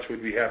very much.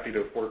 We'd be happy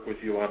to work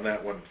with you on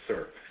that one,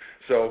 sir.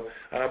 So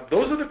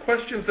those are the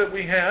questions that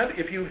we had.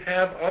 If you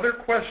have other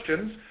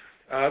questions,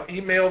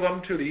 email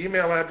them to the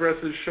email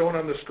addresses shown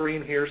on the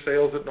screen here,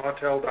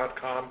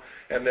 sales@nautel.com,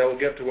 and they'll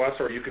get to us,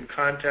 or you can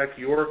contact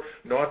your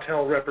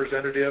Nautel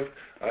representative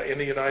in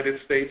the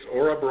United States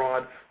or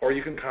abroad, or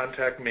you can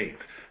contact me.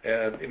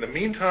 And in the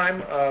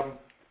meantime,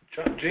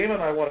 Jamin,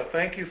 I want to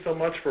thank you so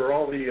much for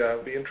all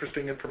the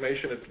interesting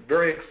information. It's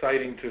very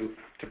exciting to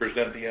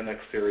present the NX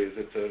series.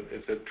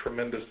 It's a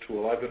tremendous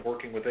tool. I've been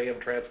working with AM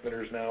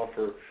transmitters now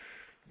for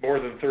more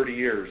than 30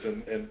 years,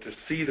 and to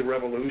see the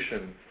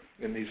revolution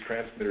in these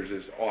transmitters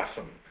is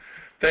awesome.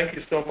 Thank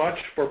you so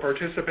much for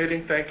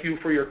participating. Thank you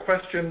for your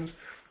questions.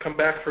 Come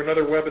back for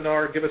another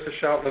webinar. Give us a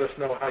shout. Let us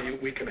know how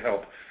we can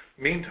help.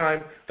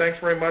 Meantime, thanks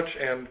very much,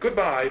 and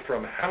goodbye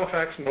from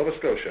Halifax, Nova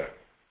Scotia.